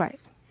 Right.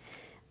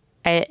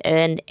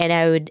 And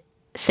I would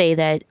say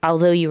that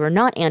although you are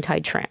not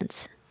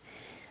anti-trans,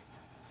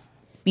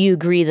 you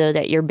agree, though,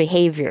 that your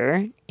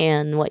behavior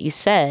and what you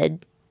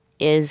said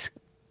is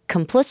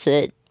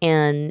complicit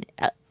and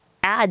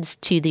adds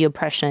to the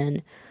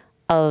oppression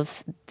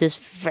of this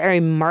very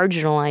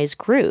marginalized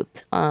group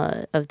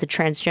of the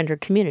transgender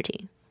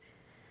community.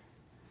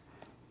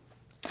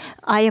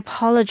 I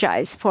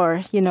apologize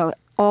for,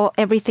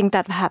 everything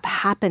that have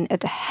happened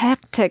at the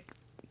hectic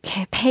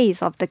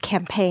pace of the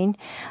campaign,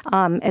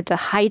 at the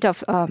height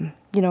of,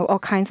 all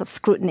kinds of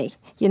scrutiny.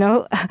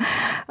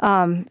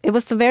 It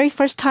was the very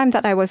first time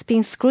that I was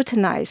being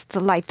scrutinized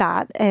like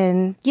that.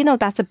 And,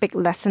 that's a big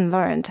lesson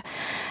learned.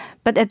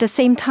 But at the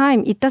same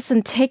time, it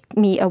doesn't take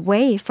me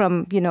away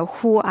from,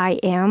 who I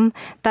am,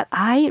 that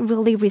I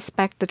really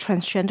respect the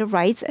transgender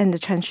rights and the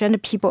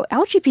transgender people,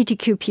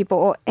 LGBTQ people,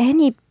 or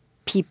any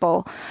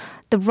people,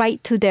 the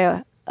right to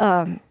their,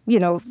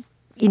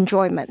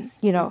 enjoyment,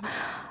 Yeah.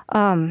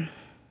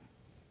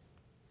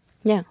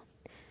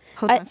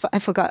 Hold on, I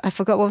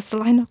forgot what was the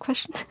line of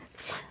question.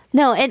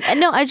 No,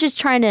 I was just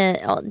trying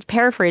to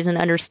paraphrase and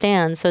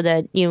understand so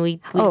that we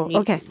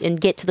okay.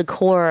 and get to the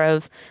core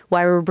of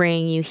why we're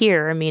bringing you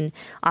here. I mean,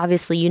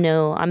 obviously,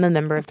 I'm a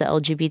member of the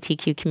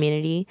LGBTQ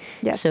community,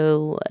 yes.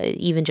 So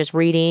even just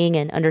reading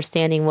and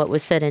understanding what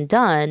was said and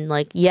done,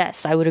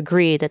 yes, I would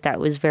agree that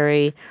was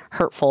very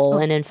hurtful.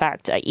 And in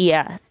fact,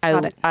 I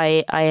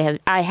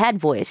had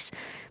voiced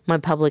my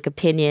public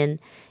opinion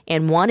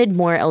and wanted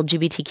more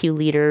LGBTQ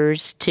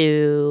leaders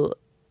to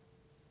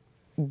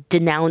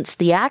denounce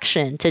the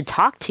action, to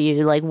talk to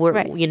you, right.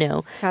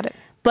 Got it.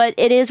 But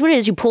it is what it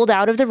is. You pulled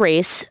out of the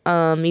race,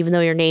 even though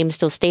your name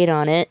still stayed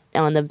on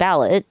the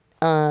ballot.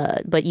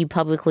 But you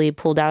publicly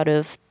pulled out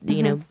of,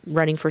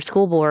 running for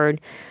school board.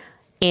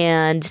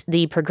 And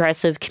the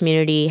progressive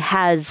community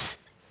has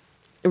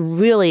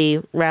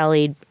really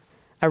rallied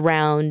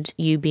around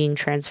you being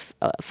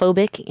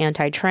transphobic,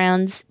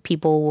 anti-trans.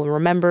 People will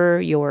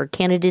remember your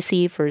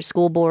candidacy for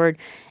school board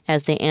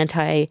as the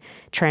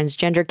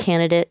anti-transgender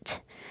candidate.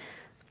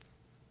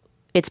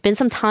 It's been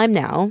some time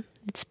now.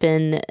 It's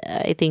been,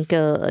 I think,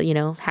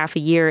 half a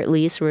year at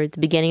least. We're at the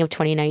beginning of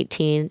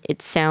 2019.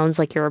 It sounds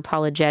like you're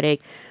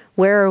apologetic.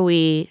 Where are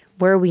we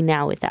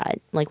now with that?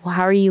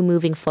 How are you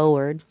moving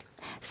forward?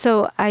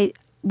 So I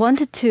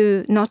wanted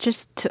to not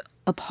just to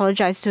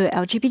apologize to the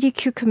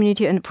LGBTQ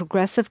community and the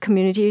progressive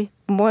community.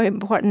 More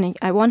importantly,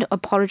 I want to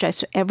apologize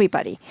to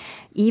everybody,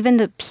 even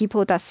the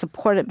people that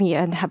supported me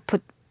and have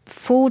put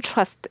full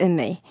trust in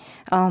me,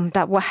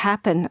 that what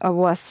happened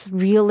was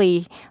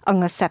really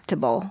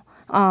unacceptable.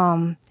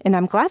 And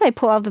I'm glad I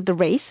pulled out of the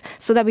race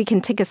so that we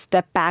can take a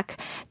step back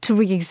to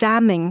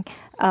re-examine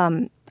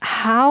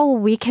how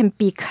we can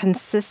be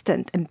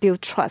consistent and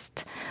build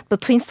trust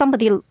between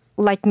somebody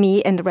like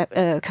me and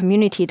the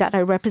community that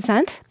I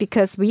represent,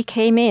 because we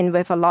came in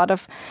with a lot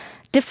of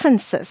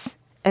differences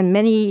and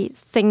many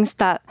things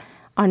that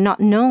are not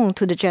known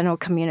to the general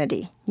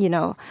community,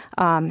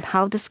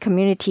 how this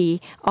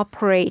community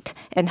operate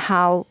and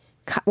how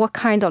what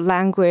kind of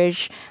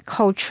language,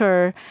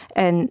 culture,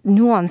 and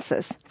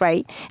nuances,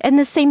 right? At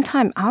the same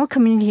time, our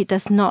community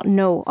does not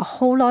know a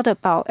whole lot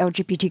about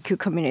LGBTQ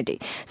community.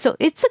 So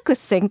it's a good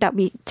thing that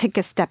we take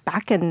a step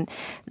back and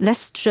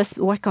let's just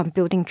work on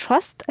building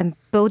trust and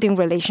building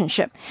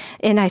relationship.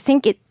 And I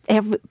think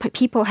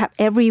people have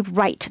every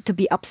right to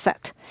be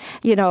upset.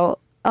 But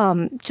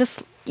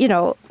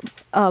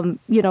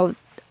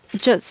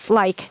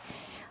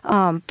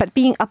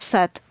being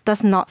upset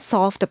does not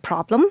solve the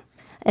problem.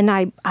 And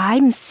what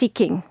I'm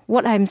seeking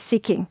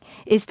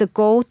is the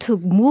goal to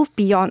move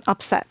beyond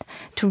upset,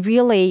 to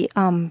really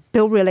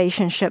build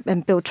relationship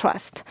and build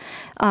trust.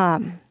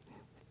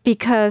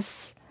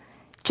 Because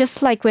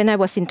just like when I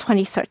was in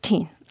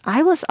 2013,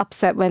 I was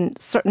upset when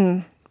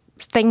certain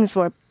things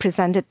were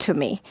presented to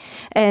me.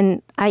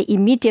 And I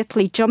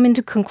immediately jump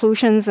into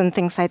conclusions and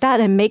things like that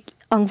and make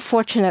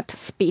unfortunate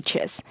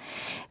speeches.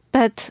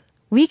 But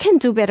we can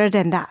do better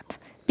than that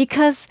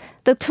because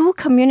the two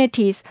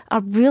communities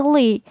are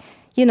really,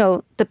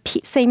 the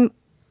same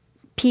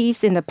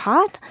piece in the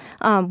pot.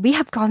 We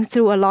have gone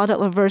through a lot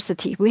of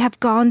adversity. We have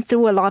gone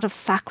through a lot of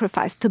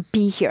sacrifice to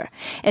be here.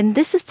 And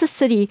this is the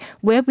city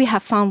where we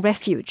have found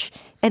refuge.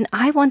 And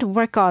I want to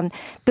work on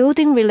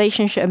building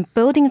relationship and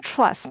building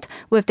trust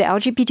with the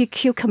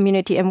LGBTQ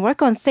community and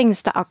work on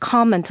things that are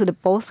common to the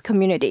both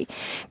community.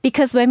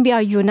 Because when we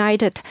are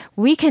united,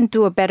 we can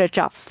do a better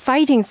job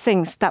fighting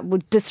things that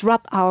would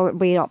disrupt our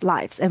way of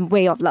lives and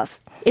way of love.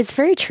 It's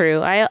very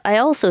true. I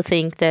also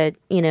think that,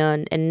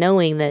 and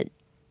knowing that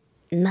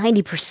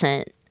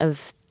 90%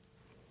 of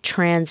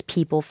trans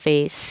people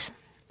face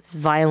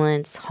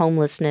violence,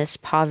 homelessness,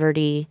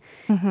 poverty,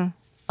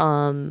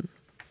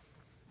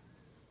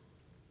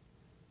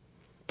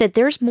 that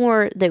there's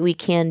more that we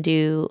can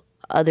do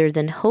other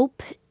than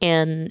hope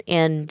and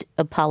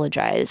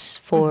apologize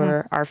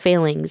for our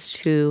failings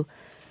to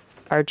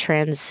our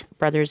trans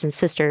brothers and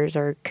sisters,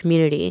 our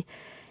community.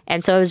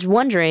 And so I was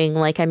wondering,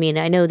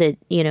 I know that,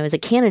 as a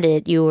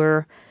candidate, you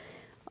were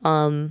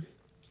one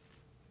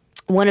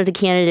of the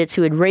candidates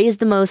who had raised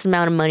the most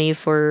amount of money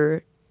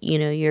for,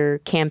 your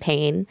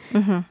campaign.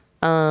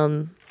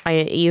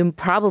 You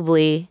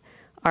probably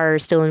are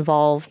still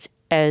involved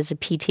as a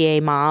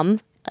PTA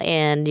mom,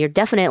 and you're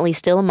definitely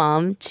still a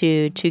mom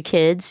to 2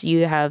 kids.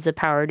 You have the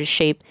power to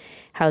shape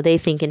how they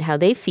think and how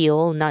they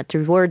feel, not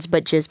through words,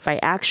 but just by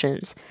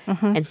actions.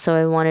 And so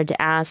I wanted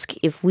to ask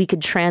if we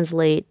could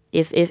translate,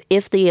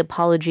 if the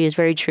apology is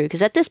very true,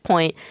 because at this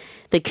point,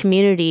 the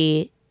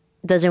community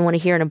doesn't want to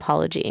hear an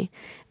apology.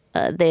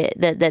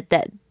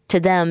 That to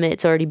them,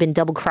 it's already been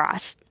double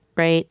crossed,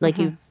 right? Like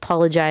you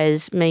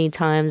apologized many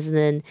times and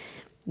then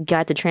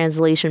got the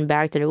translation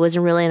back that it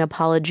wasn't really an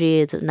apology,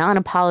 it's a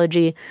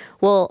non-apology.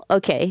 Well,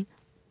 okay,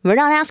 we're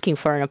not asking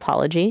for an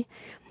apology,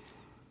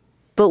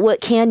 but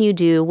what can you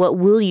do? What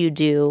will you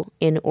do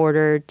in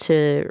order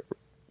to,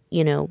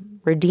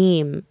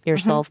 redeem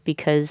yourself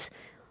because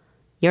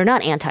you're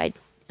not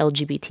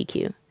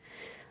anti-LGBTQ?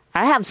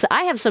 I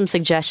have some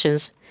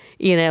suggestions,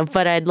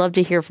 but I'd love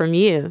to hear from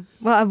you.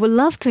 Well, I would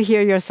love to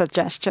hear your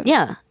suggestion.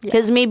 Yeah,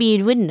 because maybe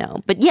you wouldn't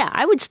know. But yeah,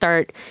 I would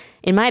start,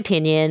 in my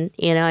opinion,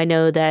 I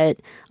know that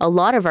a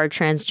lot of our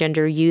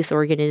transgender youth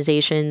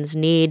organizations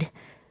need,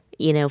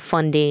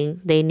 funding.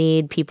 They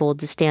need people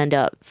to stand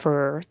up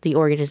for the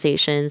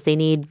organizations. They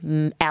need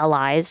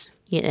allies,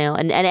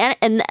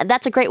 and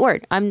that's a great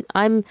word.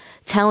 I'm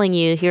telling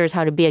you, here's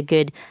how to be a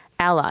good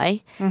ally.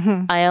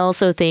 I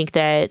also think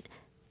that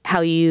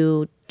how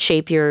you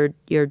shape your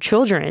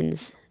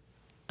children's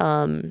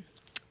how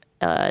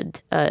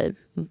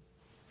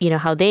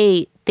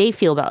they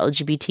feel about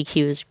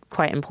LGBTQ is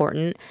quite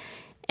important.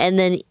 And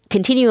then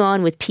continue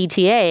on with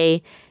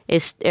PTA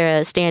is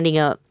standing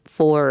up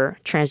for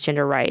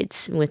transgender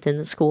rights within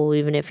the school,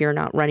 even if you're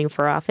not running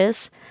for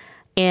office.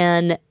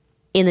 And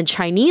in the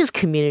Chinese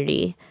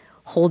community,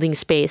 holding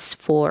space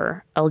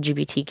for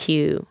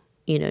LGBTQ,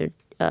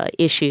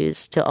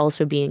 issues to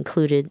also be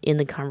included in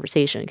the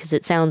conversation. Because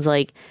it sounds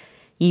like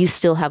you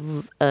still have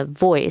a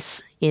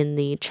voice in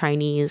the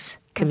Chinese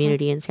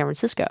community in San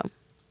Francisco.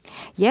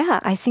 Yeah,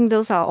 I think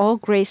those are all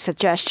great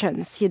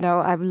suggestions.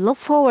 I look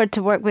forward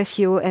to work with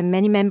you and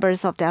many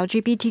members of the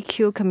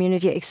LGBTQ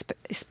community,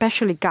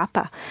 especially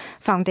GAPA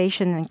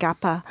Foundation and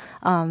GAPA,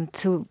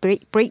 to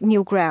break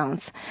new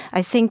grounds.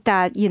 I think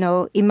that,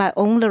 in my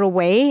own little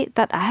way,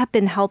 that I have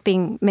been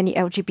helping many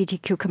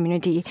LGBTQ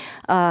community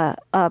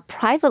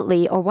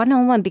privately or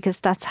one-on-one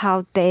because that's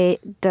how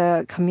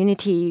the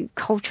community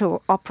culture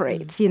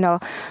operates. My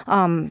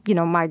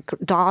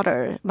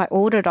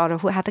older daughter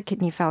who had a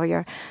kidney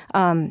failure,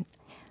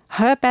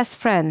 her best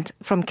friend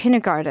from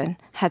kindergarten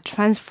had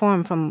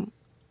transformed from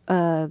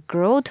a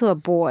girl to a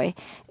boy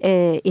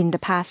in the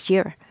past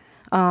year.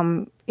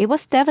 It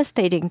was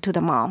devastating to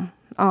the mom,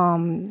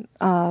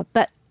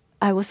 but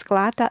I was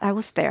glad that I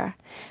was there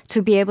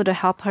to be able to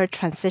help her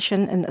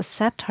transition and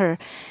accept her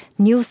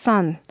new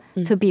son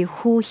to be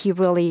who he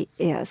really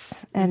is.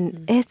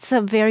 And it's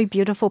a very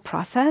beautiful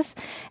process.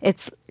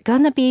 It's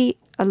going to be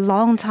a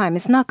long time.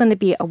 It's not going to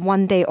be a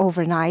one day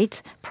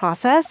overnight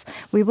process.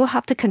 We will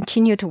have to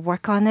continue to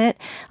work on it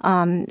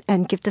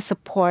and give the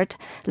support,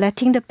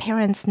 letting the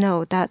parents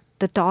know that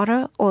the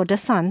daughter or the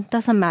son,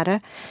 doesn't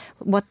matter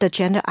what the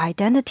gender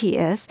identity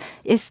is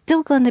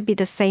still going to be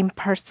the same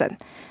person.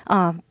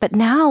 But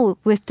now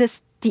with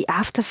the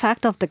after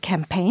fact of the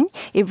campaign,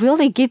 it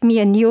really gave me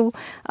a new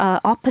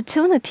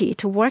opportunity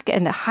to work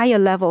at a higher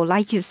level,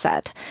 like you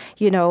said,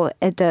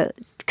 at the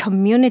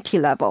community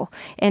level.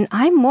 And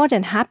I'm more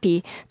than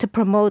happy to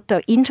promote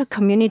the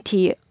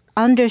inter-community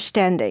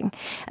understanding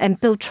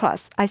and build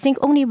trust. I think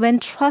only when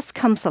trust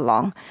comes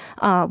along,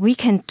 we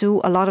can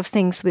do a lot of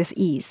things with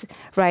ease,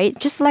 right?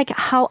 Just like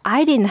how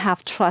I didn't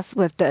have trust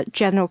with the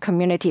general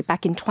community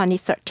back in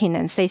 2013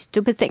 and say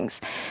stupid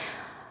things.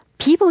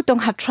 People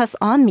don't have trust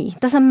on me.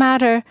 Doesn't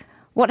matter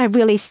what I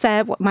really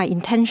said, what my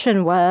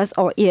intention was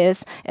or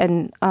is,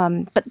 and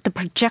but the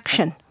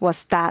projection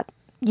was that,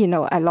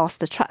 I lost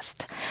the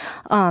trust.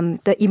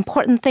 The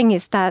important thing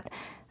is that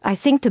I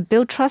think to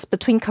build trust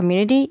between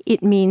community,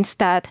 it means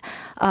that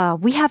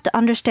we have to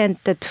understand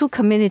the two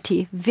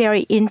community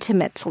very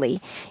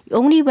intimately.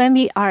 Only when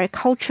we are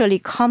culturally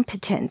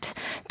competent,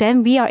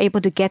 then we are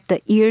able to get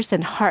the ears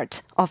and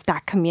heart of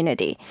that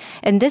community.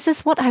 And this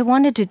is what I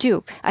wanted to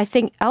do. I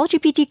think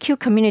LGBTQ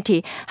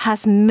community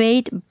has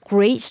made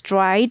great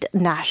stride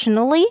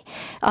nationally,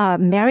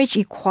 marriage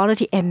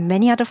equality and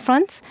many other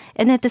fronts.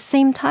 And at the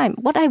same time,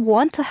 what I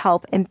want to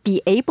help and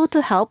be able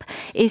to help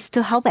is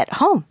to help at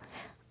home.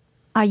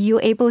 Are you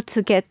able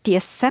to get the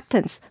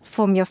acceptance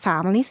from your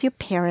families, your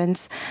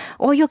parents,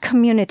 or your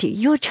community,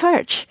 your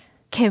church?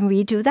 Can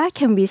we do that?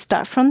 Can we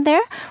start from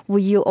there? Will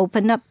you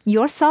open up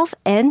yourself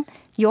and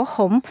your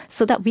home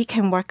so that we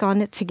can work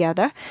on it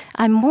together?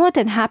 I'm more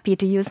than happy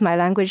to use my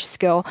language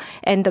skill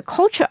and the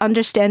culture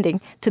understanding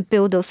to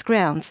build those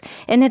grounds.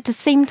 And at the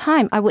same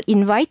time, I would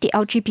invite the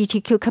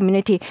LGBTQ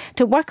community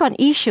to work on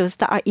issues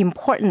that are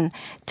important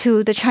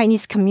to the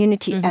Chinese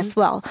community as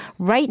well.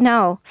 Right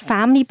now,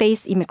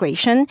 family-based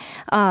immigration,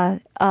 and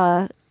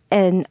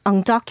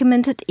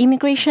undocumented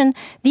immigration,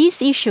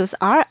 these issues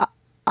are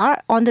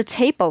on the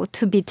table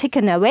to be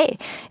taken away.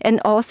 And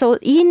also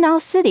in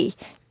our city,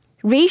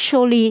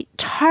 racially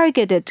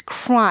targeted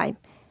crime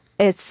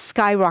is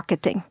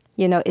skyrocketing.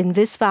 In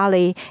this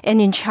valley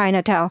and in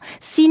Chinatown,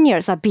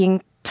 seniors are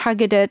being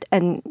targeted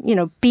and,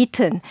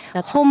 beaten.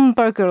 Home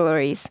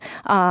burglaries,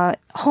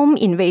 home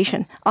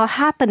invasion are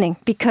happening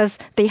because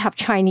they have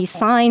Chinese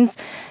signs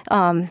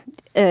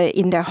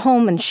in their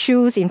home and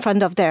shoes in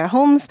front of their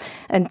homes.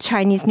 And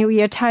Chinese New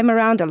Year time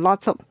around, there are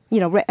lots of,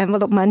 red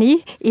envelope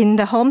money in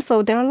the home.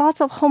 So there are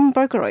lots of home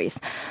burglaries.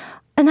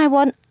 And I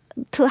want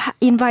to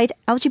invite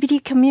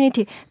LGBT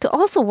community to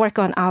also work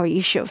on our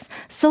issues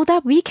so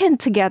that we can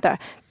together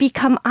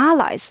become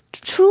allies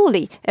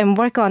truly and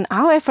work on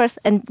our efforts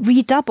and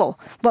redouble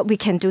what we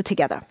can do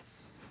together.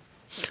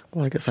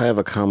 Well, I guess I have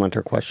a comment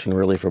or question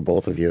really for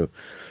both of you.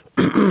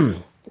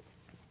 And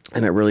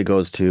it really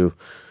goes to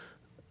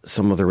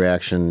some of the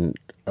reaction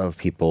of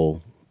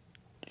people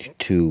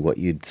to what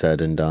you'd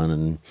said and done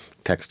and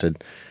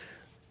texted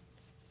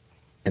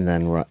and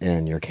then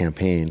in your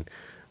campaign.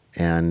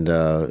 And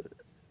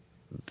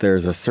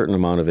there's a certain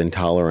amount of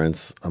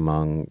intolerance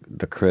among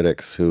the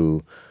critics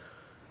who,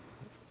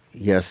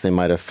 yes, they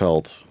might have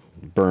felt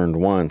burned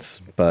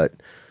once, but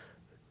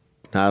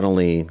not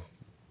only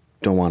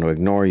don't want to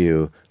ignore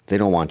you, they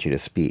don't want you to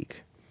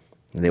speak.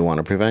 They want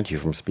to prevent you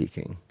from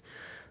speaking.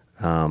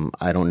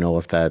 I don't know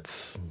if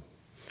that's...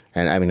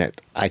 And I mean,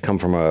 I come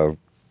from a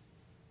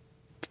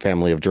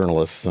family of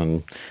journalists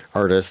and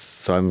artists,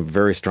 so I'm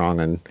very strong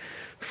on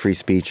free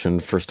speech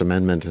and First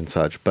Amendment and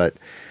such, but...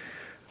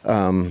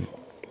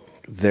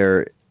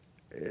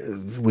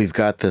 we've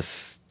got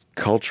this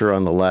culture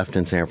on the left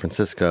in San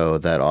Francisco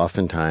that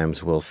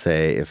oftentimes will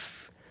say,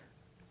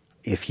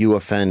 if you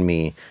offend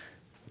me,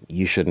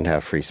 you shouldn't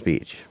have free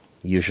speech.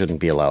 You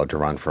shouldn't be allowed to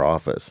run for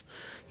office.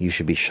 You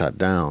should be shut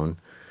down.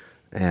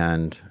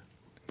 And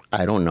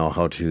I don't know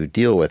how to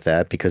deal with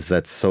that because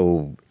that's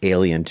so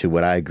alien to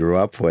what I grew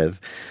up with.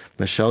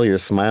 Michelle, you're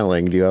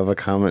smiling. Do you have a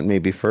comment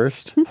maybe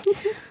first?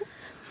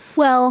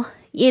 Well,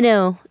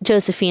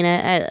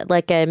 Josephine,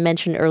 like I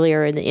mentioned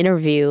earlier in the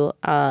interview,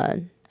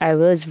 I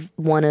was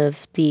one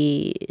of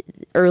the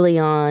early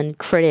on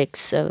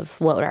critics of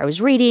what I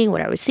was reading,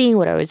 what I was seeing,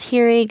 what I was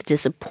hearing,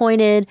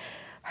 disappointed,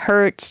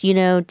 hurt,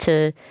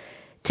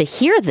 to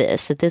hear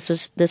that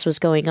this was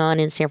going on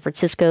in San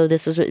Francisco.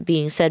 This was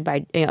being said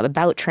by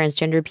about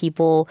transgender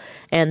people,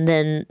 and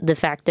then the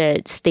fact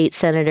that State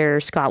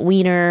Senator Scott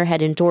Wiener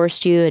had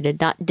endorsed you and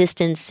had not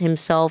distanced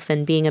himself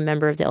and being a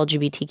member of the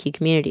LGBTQ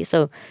community.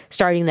 So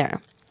starting there,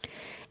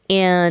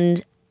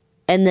 and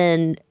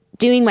then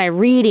doing my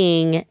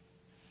reading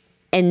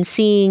and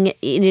seeing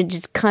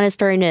just kind of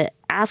starting to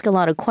ask a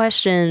lot of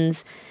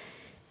questions.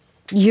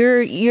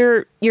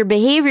 Your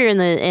behavior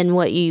and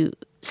what you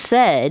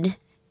said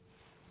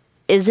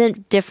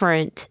isn't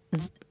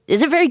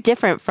very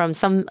different from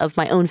some of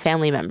my own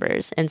family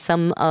members and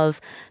some of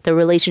the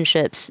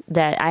relationships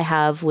that I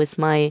have with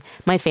my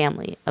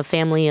family, a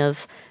family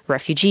of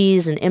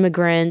refugees and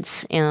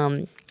immigrants,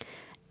 and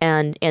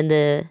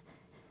the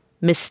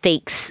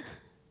mistakes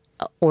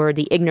or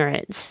the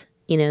ignorance,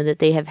 that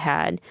they have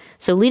had.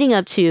 So leading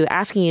up to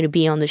asking you to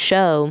be on the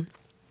show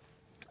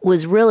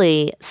was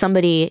really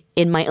somebody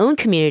in my own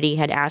community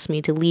had asked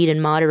me to lead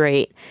and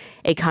moderate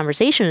a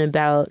conversation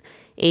about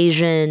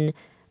Asian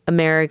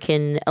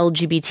American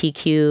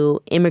LGBTQ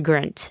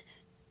immigrant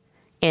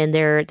and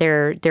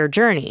their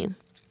journey.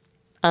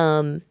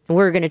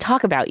 We're going to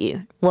talk about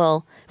you.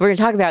 Well, we're going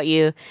to talk about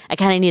you. I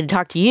kind of need to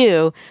talk to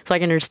you so I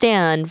can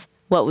understand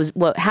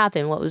what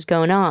happened, what was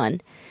going on.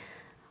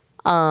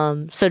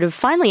 So to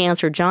finally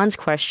answer John's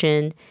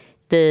question,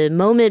 the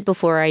moment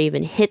before I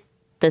even hit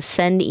the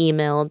send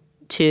email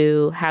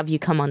to have you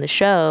come on the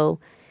show,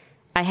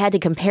 I had to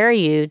compare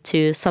you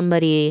to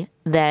somebody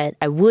that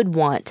I would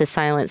want to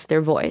silence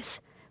their voice,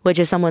 which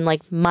is someone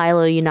like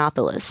Milo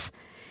Yiannopoulos.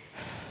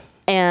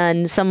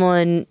 And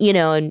someone,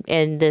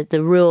 and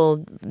the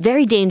real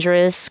very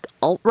dangerous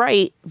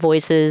alt-right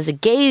voices, a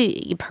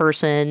gay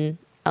person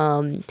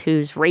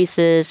who's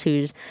racist,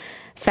 who's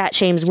fat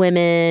shames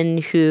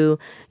women, who,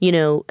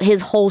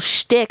 his whole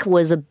shtick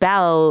was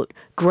about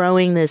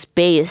growing this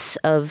base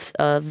of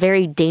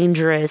very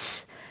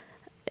dangerous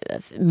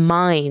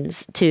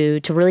minds to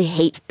really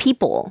hate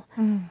people.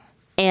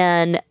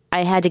 And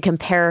I had to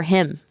compare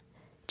him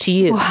to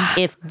you. Wow.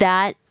 If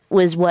that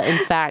was what, in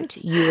fact,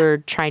 you were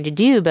trying to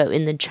do, but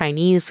in the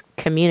Chinese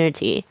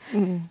community.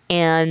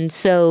 And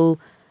so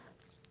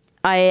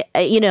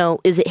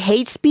is it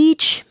hate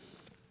speech?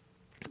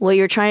 What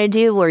you're trying to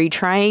do? Were you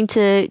trying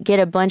to get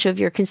a bunch of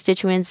your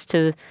constituents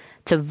to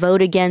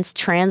vote against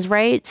trans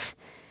rights?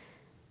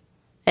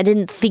 I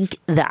didn't think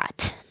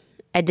that.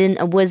 You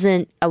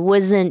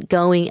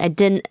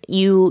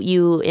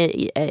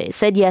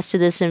said yes to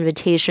this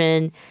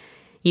invitation.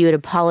 You would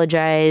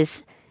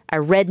apologize. I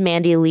read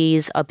Mandy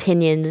Lee's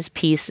opinions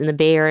piece in the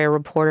Bay Area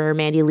Reporter,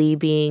 Mandy Lee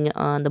being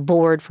on the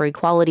board for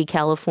Equality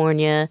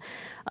California,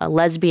 a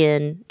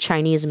lesbian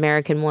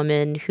Chinese-American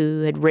woman who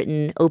had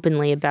written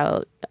openly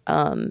about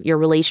your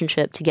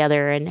relationship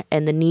together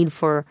and the need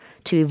to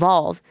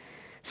evolve.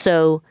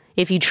 So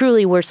if you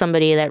truly were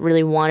somebody that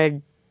really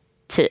wanted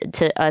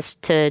us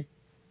to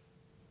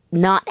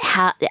not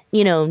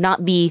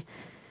be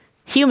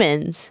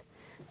humans,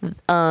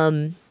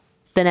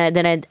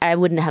 then I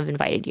wouldn't have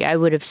invited you. I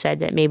would have said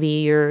that maybe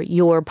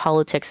your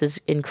politics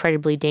is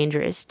incredibly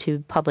dangerous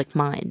to public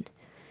mind.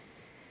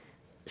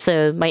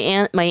 So my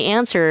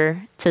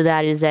answer to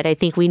that is that I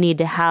think we need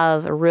to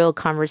have a real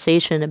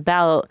conversation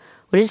about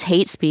what is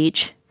hate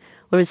speech,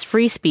 what is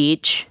free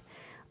speech.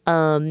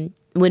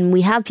 When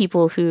we have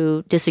people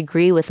who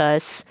disagree with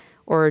us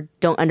or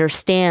don't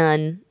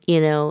understand,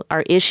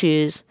 our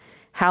issues,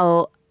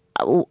 how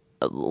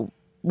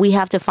we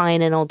have to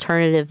find an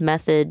alternative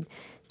method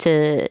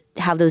to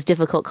have those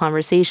difficult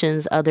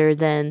conversations other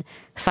than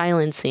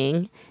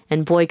silencing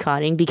and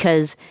boycotting,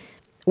 because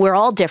we're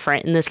all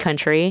different in this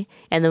country,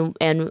 and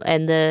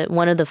the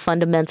one of the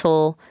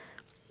fundamental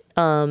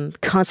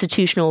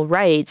constitutional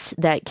rights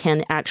that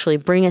can actually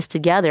bring us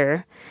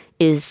together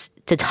is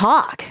to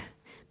talk.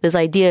 This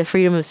idea of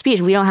freedom of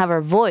speech. We don't have our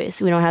voice.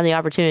 We don't have the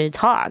opportunity to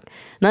talk.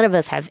 None of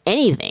us have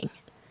anything.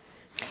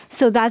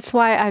 So that's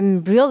why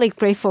I'm really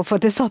grateful for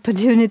this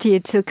opportunity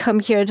to come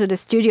here to the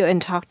studio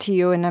and talk to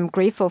you. And I'm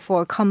grateful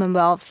for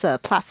Commonwealth's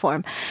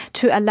platform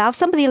to allow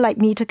somebody like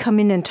me to come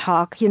in and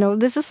talk.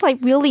 This is like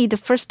really the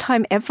first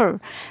time ever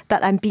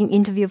that I'm being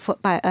interviewed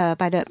by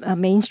the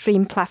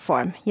mainstream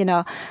platform,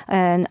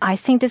 And I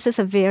think this is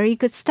a very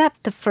good step,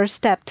 the first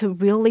step to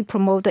really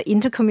promote the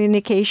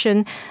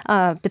intercommunication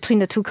between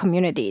the two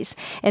communities.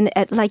 And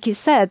like you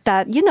said,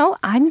 that,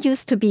 I'm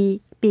used to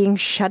being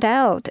shut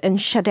out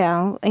and shut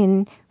down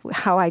in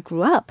how I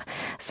grew up.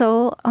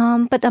 So,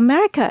 but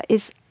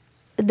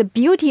the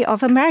beauty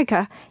of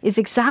America is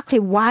exactly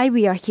why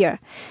we are here.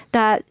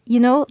 That,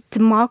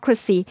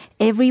 democracy,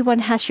 everyone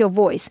has your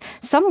voice.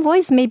 Some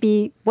voice may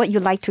be what you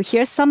like to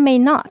hear, some may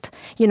not.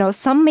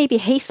 Some may be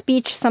hate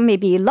speech, some may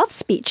be love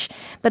speech,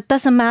 but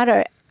doesn't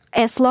matter.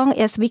 As long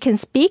as we can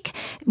speak,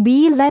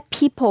 we let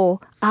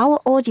people, our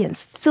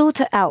audience,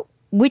 filter out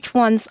which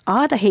ones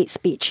are the hate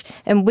speech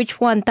and which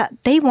one that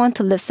they want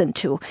to listen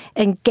to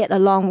and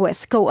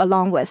go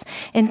along with.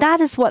 And that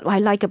is what I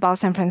like about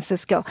San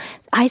Francisco.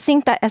 I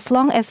think that as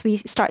long as we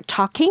start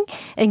talking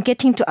and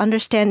getting to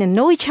understand and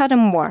know each other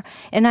more,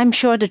 and I'm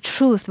sure the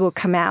truth will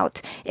come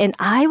out. And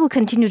I will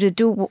continue to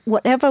do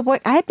whatever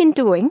work I've been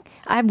doing.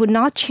 I would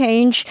not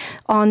change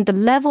on the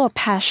level of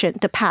passion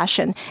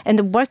and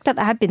the work that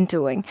I've been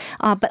doing.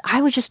 But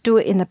I would just do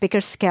it in a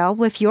bigger scale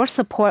with your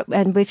support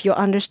and with your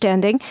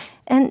understanding.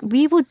 And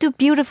we will do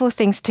beautiful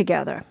things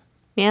together.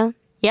 Yeah.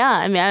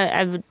 I mean,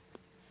 I would,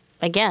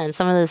 again,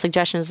 some of the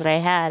suggestions that I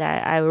had,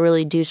 I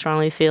really do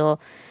strongly feel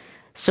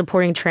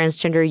supporting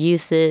transgender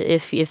youth,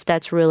 if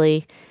that's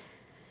really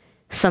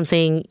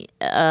something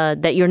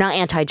that you're not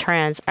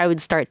anti-trans, I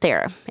would start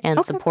there. And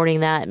okay.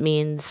 Supporting that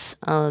means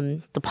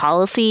the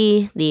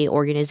policy, the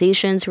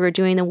organizations who are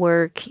doing the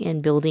work,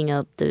 and building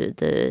up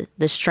the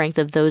strength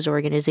of those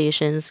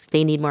organizations.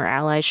 They need more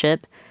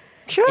allyship.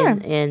 Sure.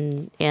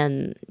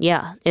 And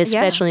yeah,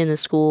 especially in the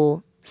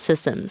school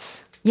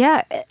systems.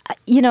 Yeah,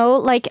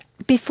 like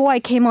before I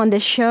came on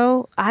this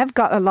show, I've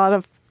got a lot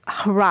of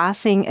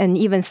harassing and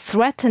even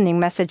threatening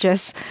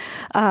messages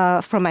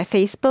from my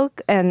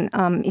Facebook and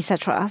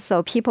etc.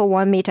 So people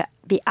want me to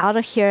be out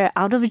of here,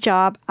 out of a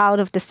job, out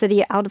of the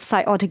city, out of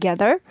sight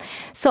altogether.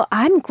 So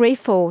I'm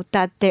grateful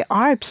that there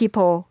are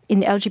people in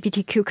the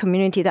LGBTQ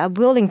community that are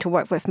willing to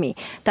work with me,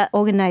 that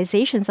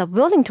organizations are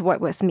willing to work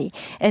with me.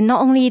 And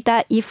not only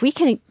that, if we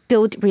can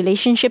build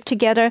relationship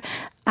together,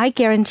 I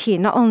guarantee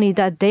not only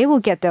that they will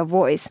get their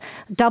voice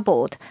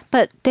doubled,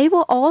 but they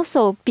will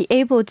also be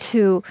able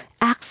to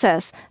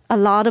access a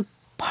lot of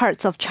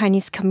parts of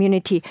Chinese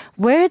community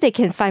where they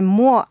can find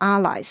more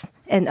allies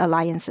and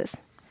alliances.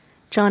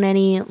 John,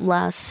 any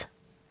last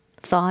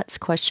thoughts,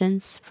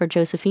 questions for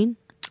Josephine?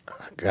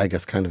 I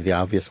guess kind of the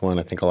obvious one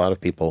I think a lot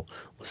of people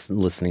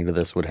listening to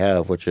this would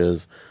have, which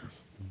is,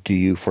 do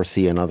you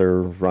foresee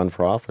another run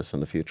for office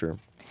in the future?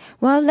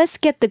 Well, let's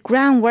get the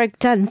groundwork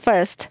done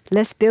first.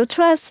 Let's build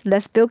trust.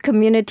 Let's build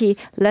community.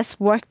 Let's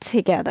work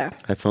together.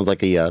 That sounds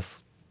like a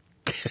yes.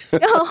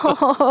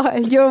 Oh,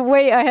 you're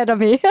way ahead of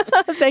me.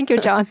 Thank you,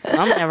 John.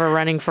 I'm never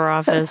running for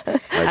office.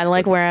 I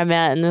like where I'm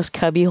at in this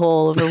cubby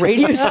hole of a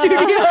radio studio.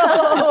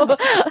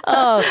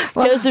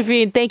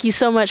 Josephine, thank you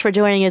so much for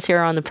joining us here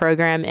on the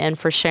program and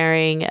for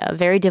sharing a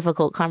very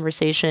difficult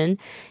conversation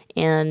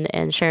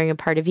and sharing a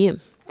part of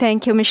you.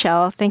 Thank you,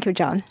 Michelle. Thank you,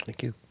 John.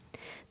 Thank you.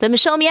 The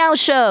Michelle Meow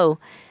Show.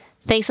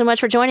 Thanks so much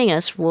for joining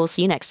us. We'll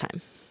see you next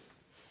time.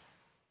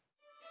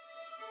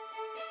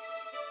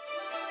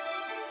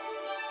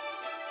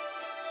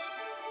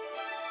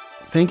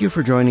 Thank you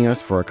for joining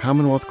us for a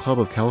Commonwealth Club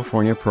of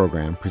California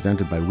program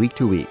presented by Week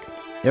to Week,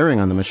 airing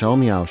on the Michelle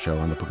Meow Show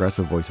on the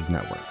Progressive Voices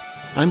Network.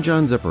 I'm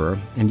John Zipperer,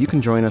 and you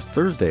can join us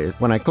Thursdays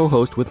when I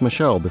co-host with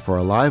Michelle before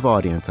a live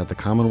audience at the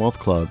Commonwealth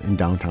Club in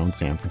downtown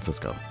San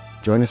Francisco.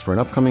 Join us for an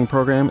upcoming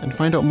program and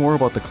find out more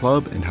about the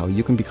club and how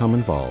you can become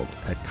involved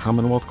at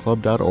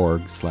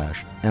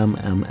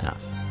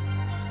commonwealthclub.org/MMS.